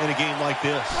win in a game like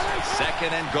this.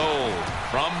 Second and goal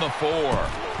from the 4.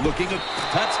 Looking at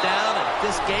touchdown, and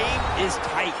this game is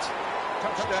tight.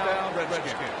 Touchdown,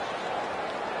 Redskins.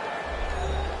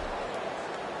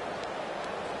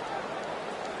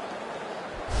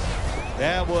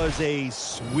 That was a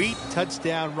sweet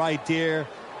touchdown right there.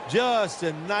 Just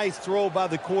a nice throw by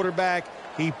the quarterback.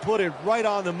 He put it right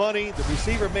on the money. The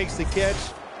receiver makes the catch.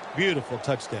 Beautiful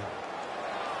touchdown.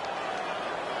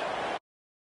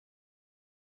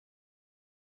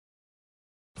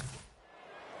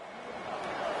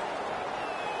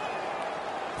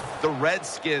 The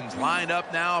Redskins line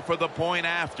up now for the point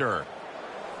after.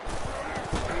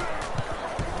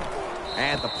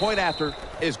 And the point after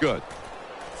is good.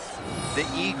 The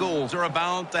Eagles are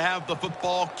about to have the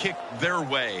football kicked their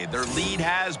way. Their lead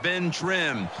has been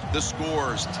trimmed. The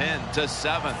score's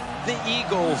 10-7. The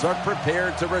Eagles are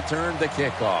prepared to return the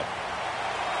kickoff.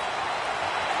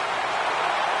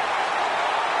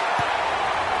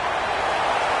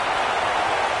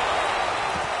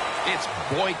 It's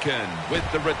Boykin with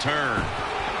the return.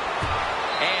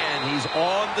 And he's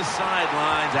on the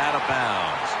sidelines out of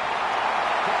bounds.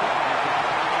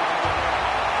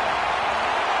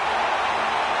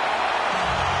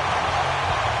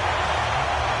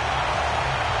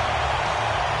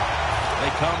 They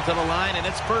come to the line, and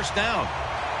it's first down.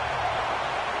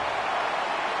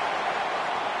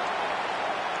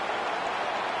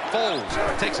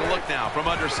 Foles takes a look now from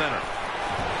under center.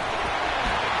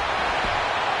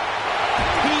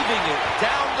 Heaving it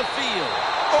down the field.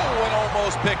 Oh, and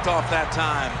almost picked off that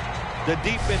time. The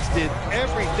defense did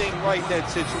everything right in that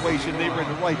situation. They were in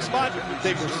the right spot.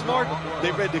 They were smart.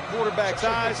 They read the quarterback's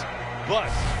eyes,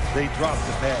 but they dropped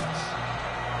the pass.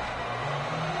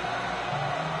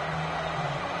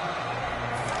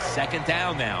 Second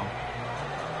down now.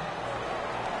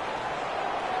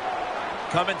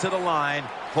 Coming to the line,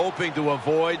 hoping to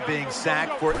avoid being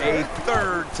sacked for a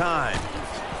third time.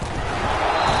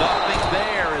 Nothing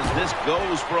there as this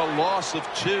goes for a loss of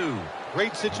 2.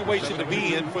 Great situation to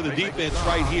be in for the defense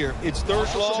right here. It's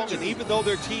third long, and even though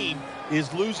their team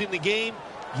is losing the game,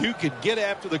 you can get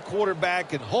after the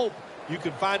quarterback and hope you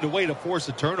can find a way to force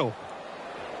a turnover.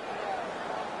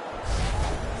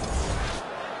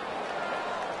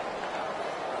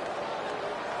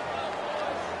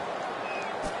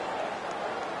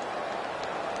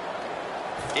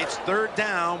 It's third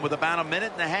down with about a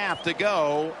minute and a half to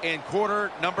go in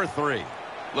quarter number 3.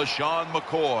 LaShawn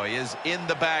McCoy is in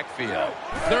the backfield.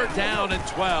 Third down and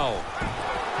 12.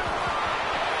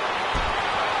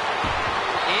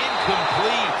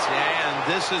 Incomplete,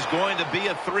 and this is going to be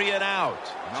a 3 and out.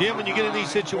 Jim, when you get in these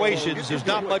situations, there's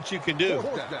not much you can do.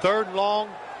 Third and long,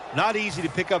 not easy to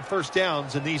pick up first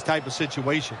downs in these type of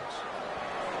situations.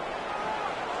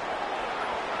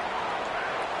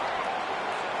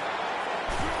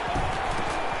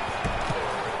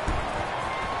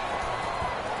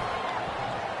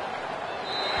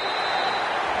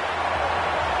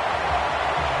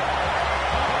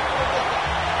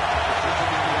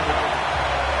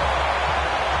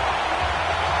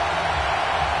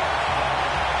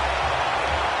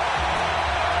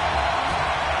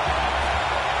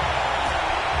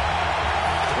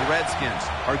 Redskins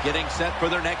are getting set for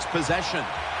their next possession.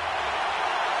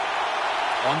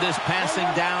 On this passing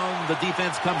down, the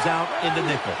defense comes out in the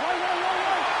nickel.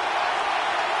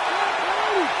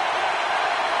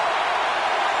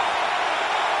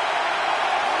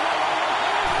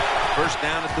 First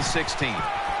down at the 16.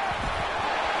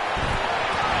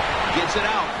 Gets it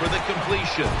out for the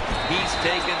completion. He's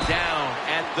taken down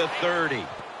at the 30.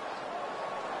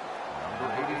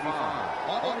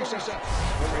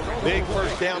 Big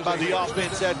first down by the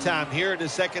offense that time. Here in the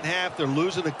second half, they're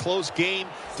losing a close game,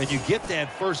 and you get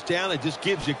that first down. It just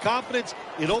gives you confidence.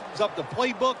 It opens up the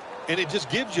playbook, and it just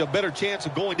gives you a better chance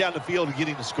of going down the field and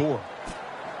getting the score.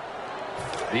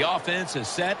 The offense is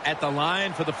set at the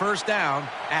line for the first down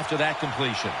after that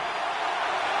completion.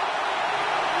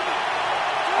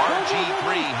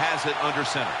 RG3 has it under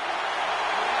center.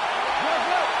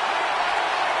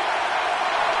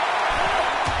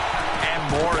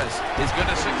 Morris is going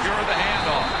to secure the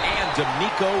handoff, and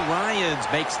D'Amico Ryans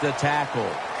makes the tackle.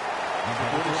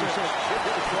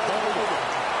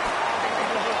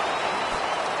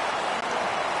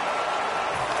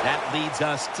 That leads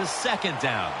us to second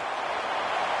down.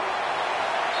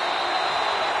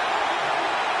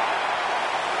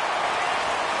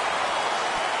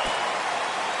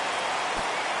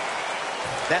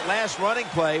 That last running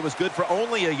play was good for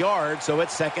only a yard, so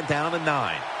it's second down and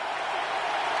 9.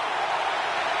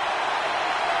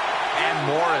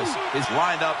 Morris is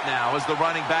lined up now as the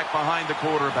running back behind the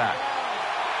quarterback.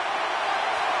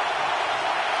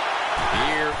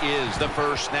 Here is the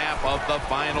first snap of the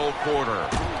final quarter.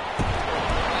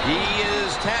 He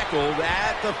is tackled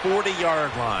at the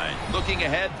 40-yard line. Looking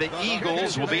ahead, the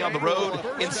Eagles will be on the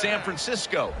road in San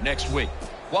Francisco next week,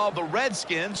 while the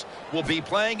Redskins will be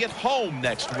playing at home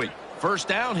next week. First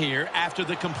down here after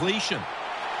the completion.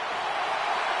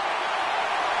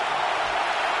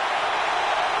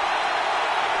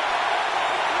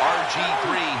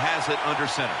 RG3 has it under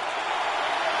center.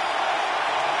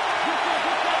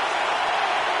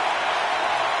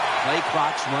 Play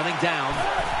clock's running down.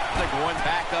 They're going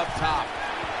back up top.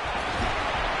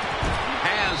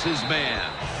 Has his man.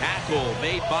 Tackle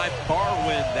made by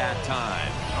Barwin that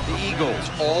time. The Eagles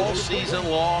all season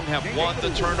long have won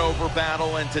the turnover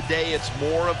battle, and today it's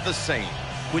more of the same.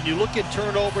 When you look at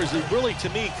turnovers, it really, to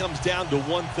me, comes down to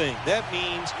one thing. That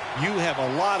means you have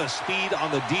a lot of speed on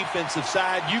the defensive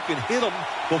side. You can hit them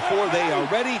before they are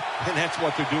ready, and that's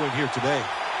what they're doing here today.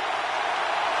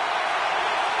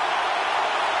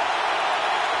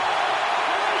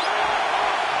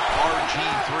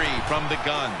 RG3 from the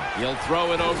gun. He'll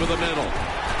throw it over the middle.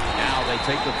 Now they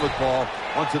take the football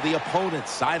onto the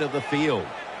opponent's side of the field.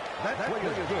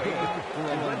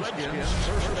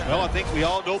 Well, I think we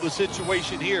all know the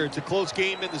situation here. It's a close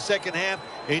game in the second half,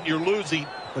 and you're losing,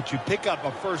 but you pick up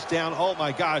a first down. Oh,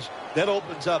 my gosh, that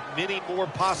opens up many more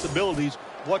possibilities,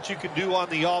 what you can do on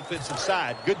the offensive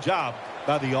side. Good job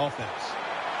by the offense.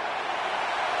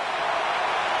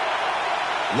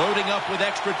 Loading up with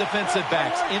extra defensive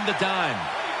backs in the dime.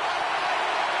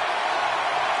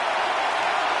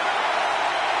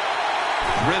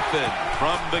 Griffin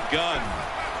from the gun.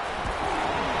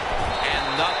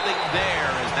 Nothing there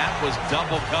as that was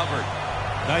double covered.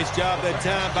 Nice job that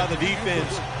time by the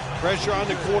defense. Pressure on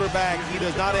the quarterback. He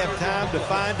does not have time to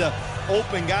find an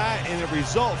open guy, and it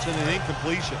results in an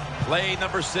incompletion. Play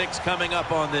number 6 coming up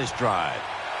on this drive.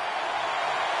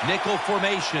 Nickel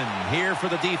formation here for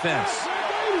the defense.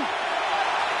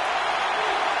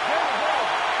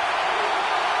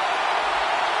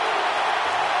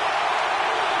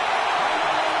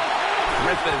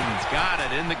 Griffin's got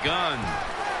it in the gun.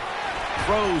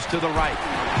 Throws to the right.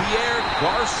 Pierre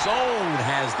Garçon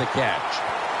has the catch.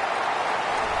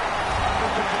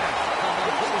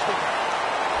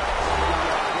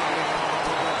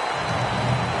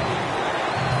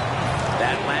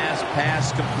 That last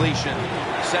pass completion.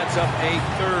 Sets up a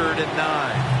 3rd and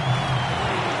 9.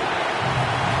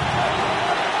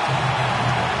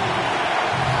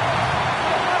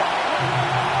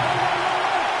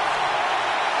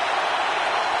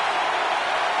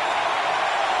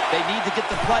 They need to get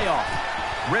the play off.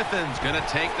 Griffin's going to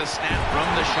take the snap from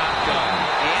the shotgun.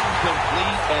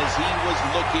 Incomplete as he was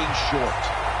looking short.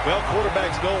 Well,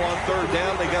 quarterbacks know on 3rd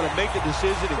down they got to make a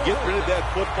decision and get rid of that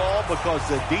football because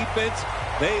the defense,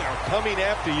 they are coming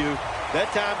after you.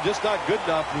 That time just not good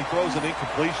enough, and he throws an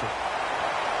incompletion.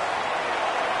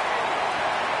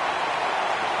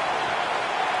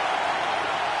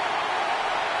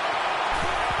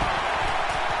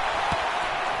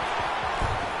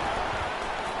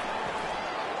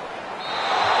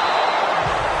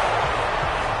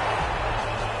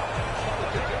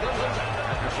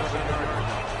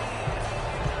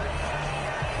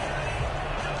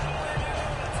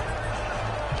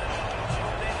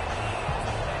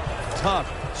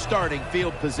 Tough starting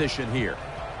field position here.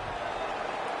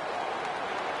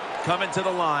 Coming to the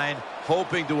line,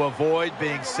 hoping to avoid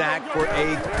being sacked for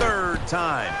a 3rd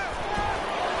time.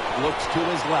 Looks to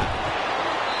his left.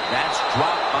 That's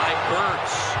dropped by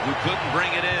Ertz, who couldn't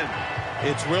bring it in.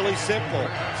 It's really simple.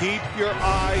 Keep your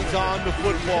eyes on the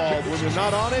football. When you're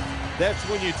not on it, that's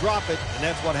when you drop it, and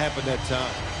that's what happened that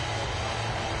time.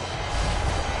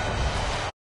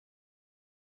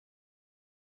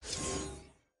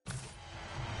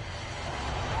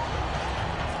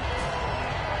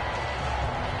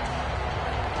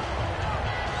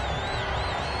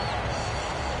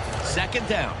 Second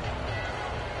down.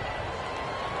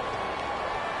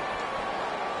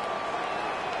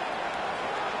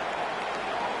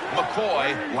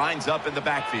 McCoy lines up in the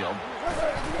backfield.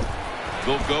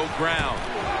 Will go ground.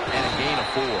 And a gain of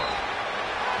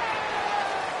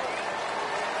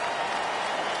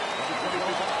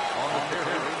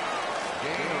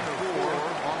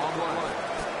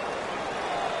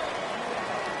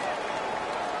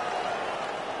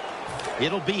 4.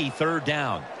 It'll be 3rd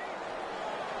down.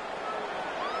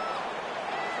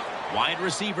 Wide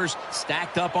receivers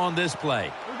stacked up on this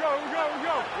play.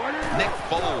 Nick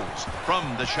Foles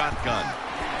from the shotgun.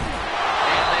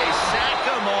 And they sack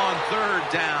him on 3rd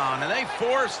down. And they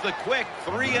force the quick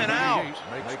 3 and out.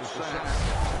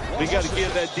 We got to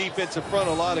give that defensive front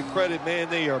a lot of credit, man.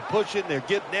 They are pushing. They're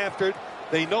getting after it.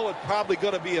 They know it's probably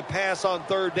going to be a pass on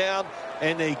 3rd down.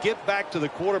 And they get back to the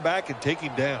quarterback and take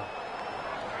him down.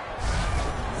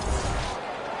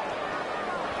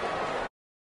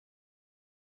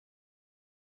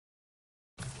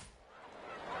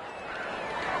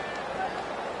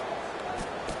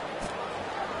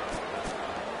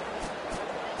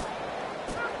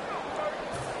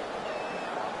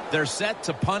 They're set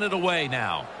to punt it away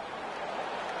now.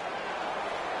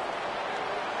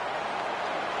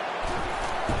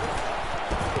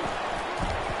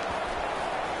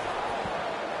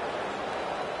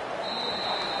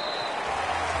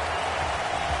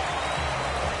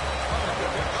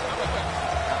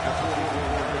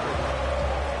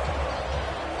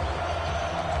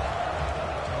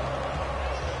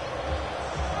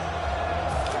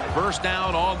 First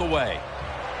down on the way.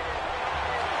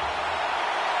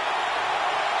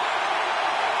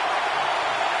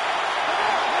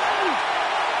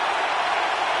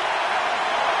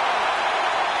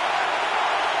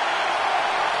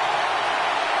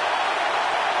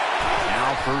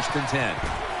 First and 10. And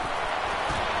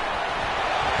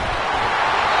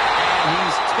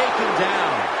he's taken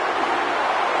down.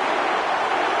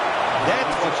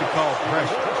 That's what you call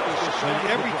pressure. When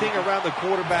everything around the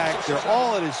quarterback, they're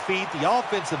all at his feet. The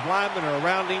offensive linemen are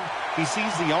around him. He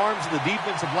sees the arms of the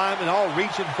defensive linemen all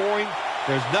reaching for him.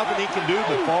 There's nothing he can do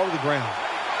but fall to the ground.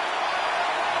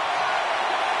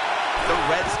 The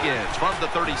Redskins from the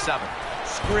 37.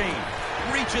 Screen.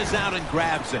 Reaches out and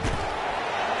grabs it.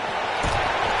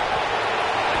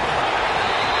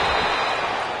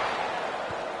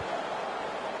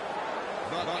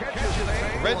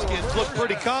 Redskins look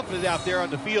pretty confident out there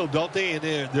on the field, don't they? And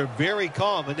they're very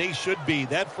calm, and they should be.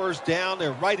 That first down,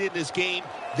 they're right in this game.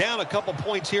 Down a couple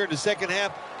points here in the second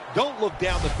half. Don't look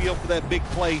down the field for that big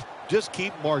play. Just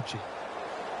keep marching.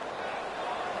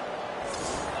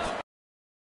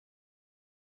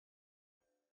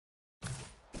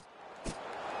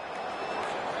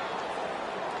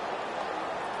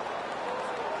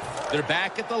 They're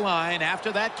back at the line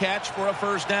after that catch for a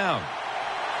first down.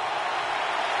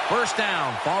 First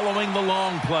down following the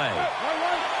long play.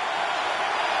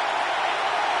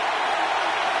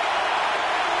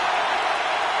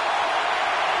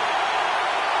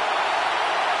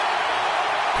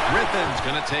 Griffin's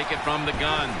going to take it from the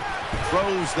gun.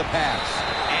 Throws the pass.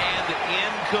 And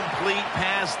incomplete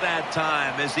pass that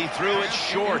time as he threw it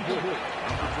short.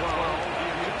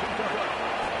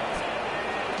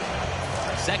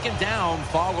 Second down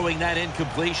following that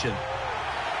incompletion.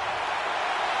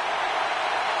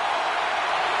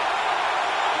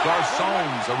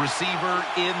 Garçon's a receiver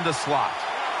in the slot.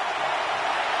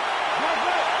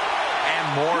 And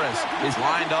Morris is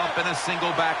lined up in a single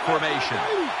back formation.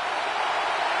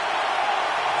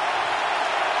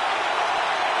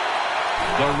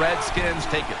 The Redskins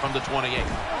take it from the 28.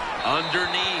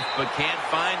 Underneath, but can't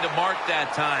find a mark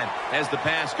that time as the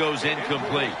pass goes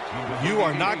incomplete. You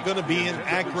are not going to be an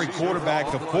accurate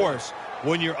quarterback, of course,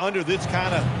 when you're under this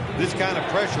kind of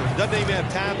pressure. Doesn't even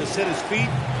have time to set his feet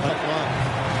on the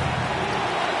line.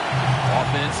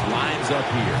 Offense lines up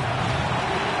here.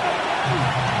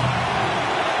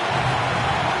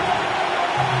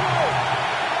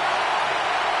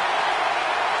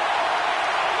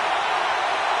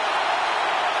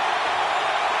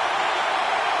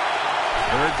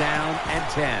 Third down and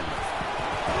 10.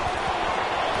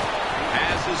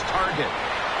 Has his target.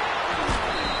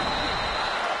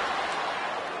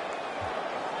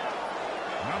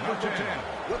 Number 10.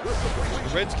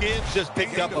 The Redskins just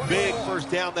picked up a big first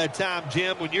down that time,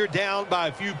 Jim. When you're down by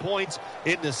a few points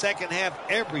in the second half,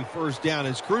 every first down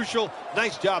is crucial.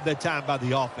 Nice job that time by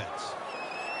the offense.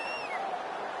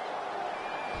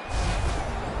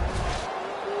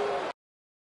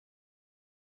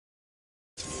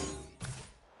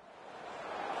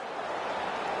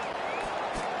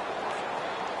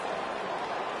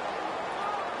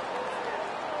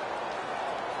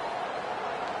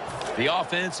 The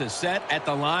offense is set at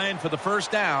the line for the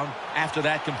first down after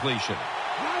that completion.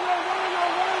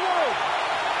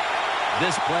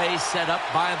 This play set up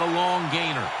by the long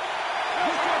gainer.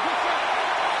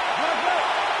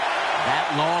 That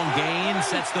long gain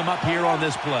sets them up here on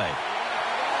this play.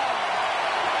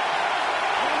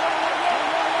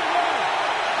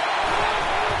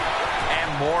 And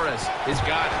Morris has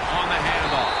got it on the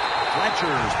handoff.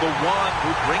 Fletcher's the one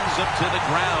who brings them to the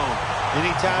ground.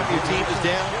 Anytime your team is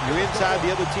down, you're inside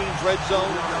the other team's red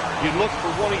zone, you look for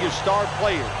one of your star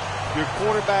players, your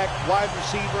quarterback, wide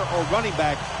receiver, or running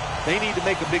back. They need to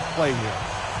make a big play here.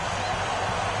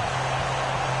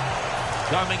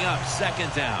 Coming up,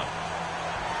 second down.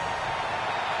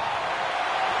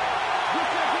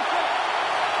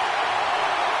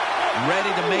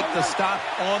 Ready to make the stop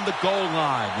on the goal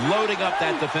line, loading up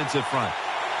that defensive front.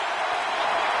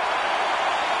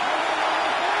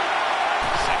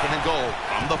 Second and goal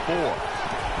from the 4.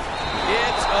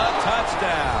 It's a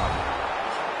touchdown.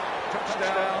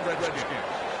 Touchdown, Redskins.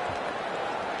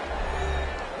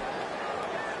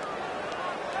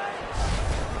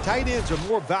 Tight ends are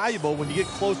more valuable when you get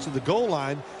close to the goal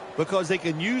line because they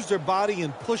can use their body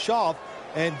and push off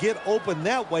and get open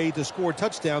that way to score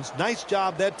touchdowns. Nice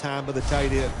job that time by the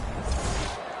tight end.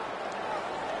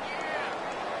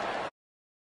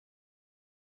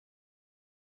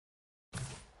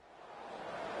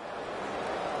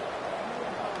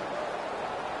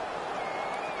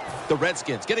 The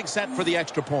Redskins getting set for the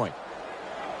extra point.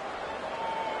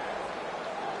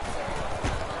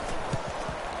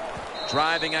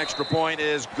 Driving extra point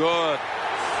is good.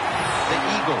 The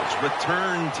Eagles'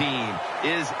 return team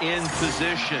is in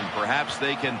position. Perhaps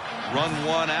they can run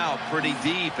one out pretty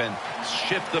deep and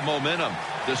shift the momentum.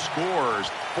 The score's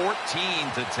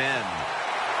 14-10.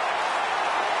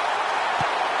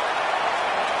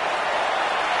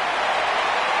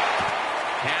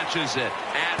 Catches it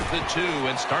at the 2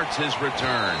 and starts his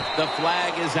return. The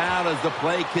flag is out as the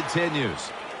play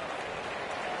continues.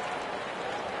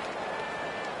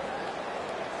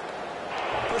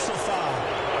 Personal foul.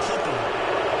 Clipping.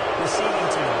 Receiving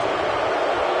team.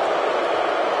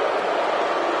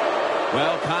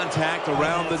 Well, contact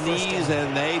around the knees,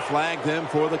 and they flagged them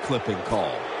for the clipping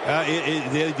call.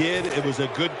 They did. It was a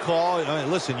good call.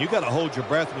 Listen, you got to hold your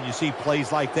breath when you see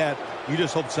plays like that. You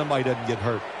just hope somebody doesn't get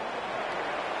hurt.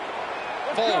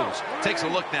 Foles takes a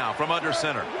look now from under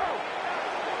center.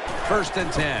 First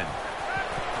and 10.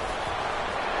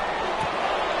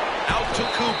 Out to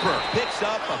Cooper. Picks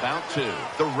up about 2.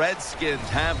 The Redskins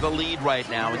have the lead right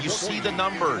now, and you see the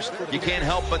numbers. You can't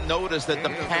help but notice that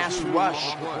the pass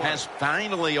rush has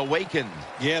finally awakened.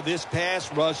 Yeah, this pass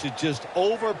rush is just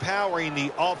overpowering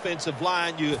the offensive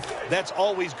line. That's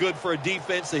always good for a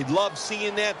defense. They love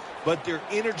seeing that, but their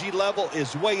energy level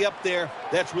is way up there.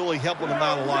 That's really helping them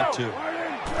out a lot, too.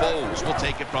 Foles will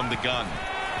take it from the gun.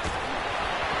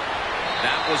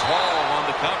 That was Hall on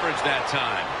the coverage that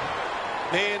time.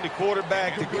 Man, the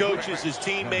quarterback, the coaches, his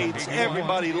teammates,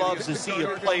 everybody loves to see a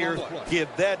player give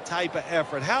that type of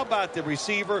effort. How about the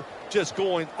receiver just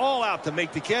going all out to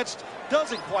make the catch.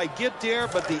 Doesn't quite get there,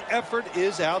 but the effort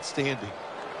is outstanding.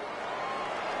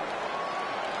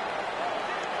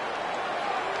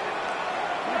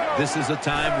 This is a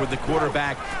time when the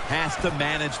quarterback has to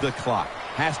manage the clock,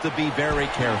 has to be very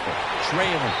careful,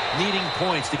 trailing, needing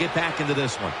points to get back into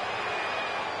this one.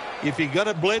 If you're going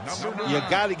to blitz, you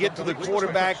got to get to the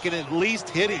quarterback and at least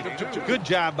hit him. Good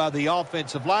job by the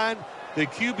offensive line. The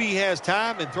QB has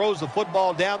time and throws the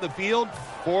football down the field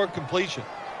for completion.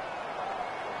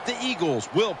 The Eagles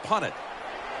will punt it.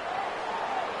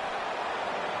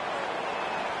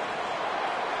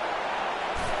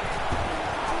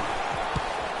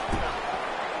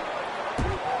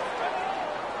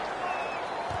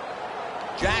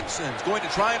 Jackson's going to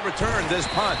try and return this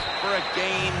punt for a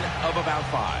gain of about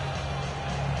 5.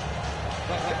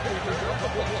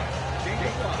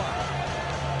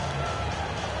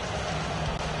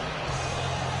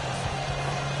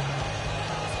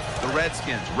 The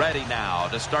Redskins ready now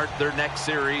to start their next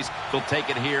series. They'll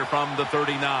take it here from the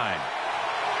 39.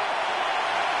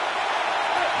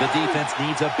 The defense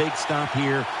needs a big stop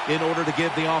here in order to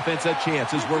give the offense a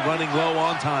chance as we're running low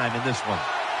on time in this one.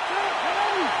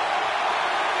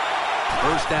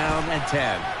 First down and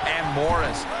 10. And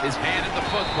Morris is handed the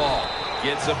football.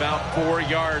 Gets about 4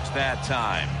 yards that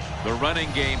time. The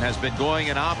running game has been going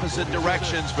in opposite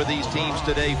directions for these teams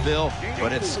today, Phil,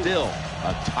 but it's still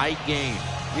a tight game.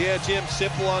 Yeah, Jim,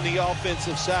 simple on the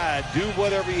offensive side. Do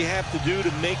whatever you have to do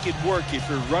to make it work. If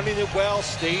you're running it well,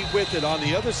 stay with it. On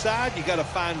the other side, you got to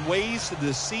find ways to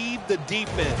deceive the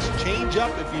defense. Change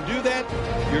up. If you do that,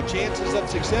 your chances of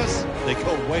success, they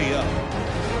go way up.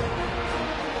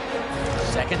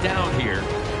 Second down here.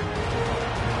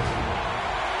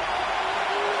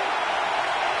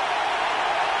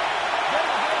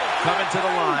 Coming to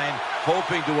the line,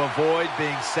 hoping to avoid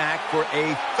being sacked for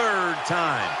a 3rd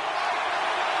time.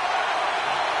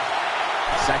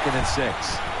 2nd and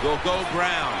 6. They'll go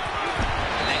ground.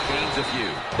 And that gains a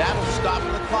few. That'll stop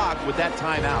the clock with that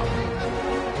timeout.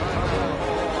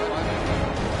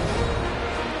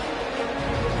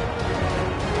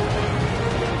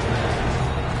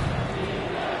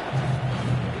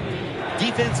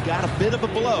 Defense got a bit of a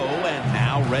blow and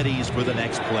now readies for the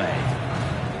next play.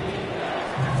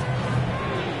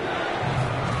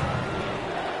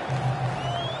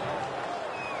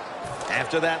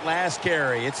 After that last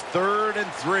carry, it's 3rd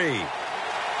and 3.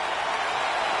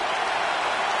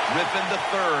 Rippon the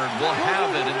third will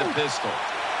have it in the pistol.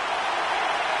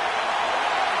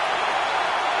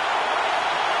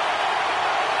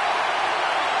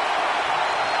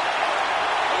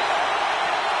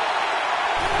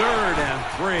 Third and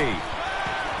 3.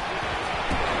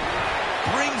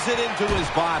 Brings it into his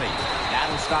body.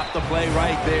 That'll stop the play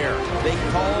right there. They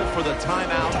call for the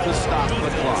timeout to stop the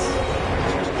clock.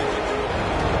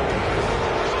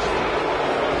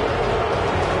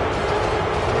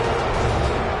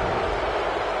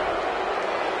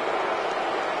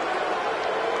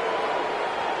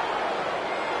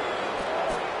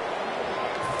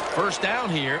 First down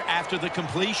here after the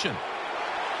completion.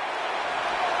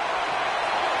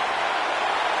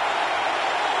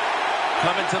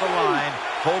 Coming to the line,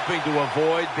 hoping to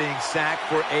avoid being sacked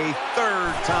for a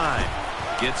 3rd time.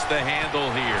 Gets the handle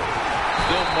here.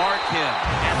 They'll mark him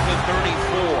at the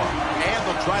 34. And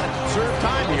they'll try to conserve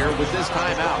time here with this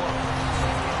timeout.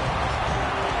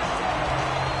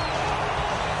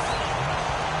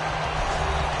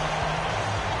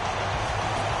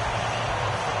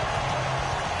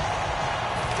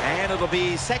 And it'll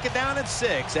be 2nd down and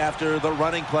 6 after the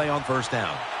running play on 1st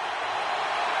down.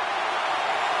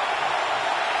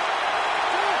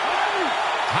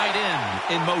 Tight end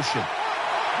in motion.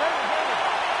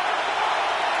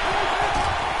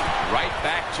 Right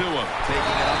back to him.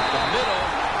 Taking it up the middle.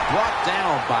 Brought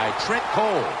down by Trent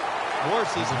Cole.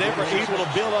 Morris is never able to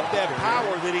build up that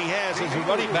power that he has as a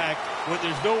running back when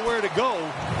there's nowhere to go.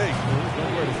 Hey, there's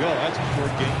nowhere to go. That's a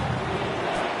short game.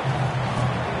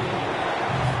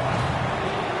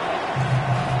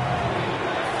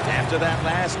 After that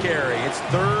last carry, it's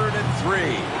 3rd and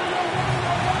 3.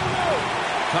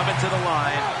 Coming to the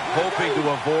line, hoping to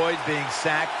avoid being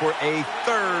sacked for a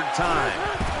 3rd time.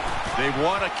 They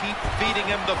want to keep feeding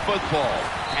him the football.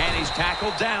 And he's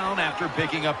tackled down after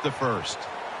picking up the first.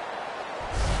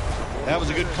 That was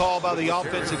a good call by the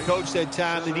offensive coach that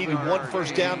time. They needed 1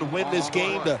 first down to win this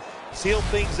game to seal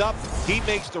things up. He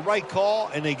makes the right call,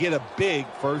 and they get a big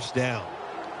first down.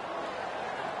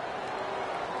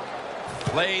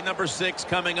 Play number 6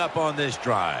 coming up on this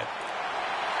drive.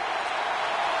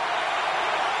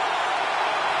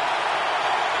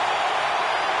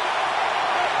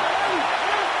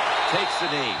 Takes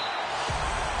the knee.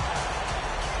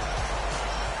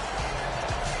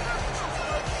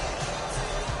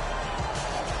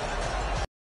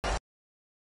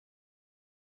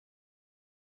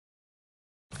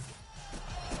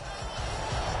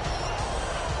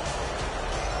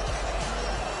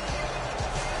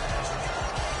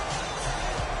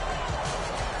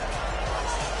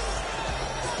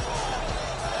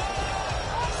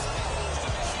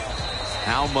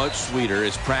 how much sweeter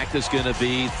is practice going to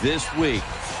be this week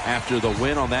after the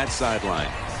win on that sideline?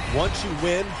 Once you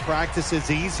win, practice is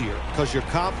easier because your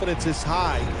confidence is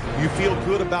high. You feel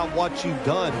good about what you've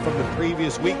done from the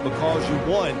previous week because you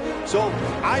won. So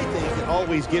I think it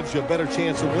always gives you a better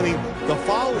chance of winning the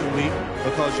following week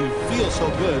because you feel so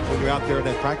good when you're out there in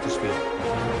that practice field.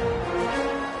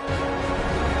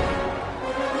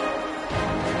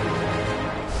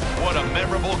 What a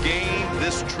memorable game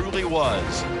this truly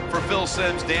was. For Phil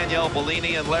Simms, Danielle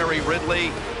Bellini, and Larry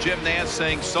Ridley, Jim Nance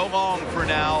saying so long for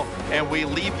now, and we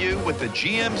leave you with the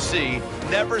GMC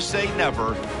Never Say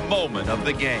Never moment of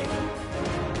the game.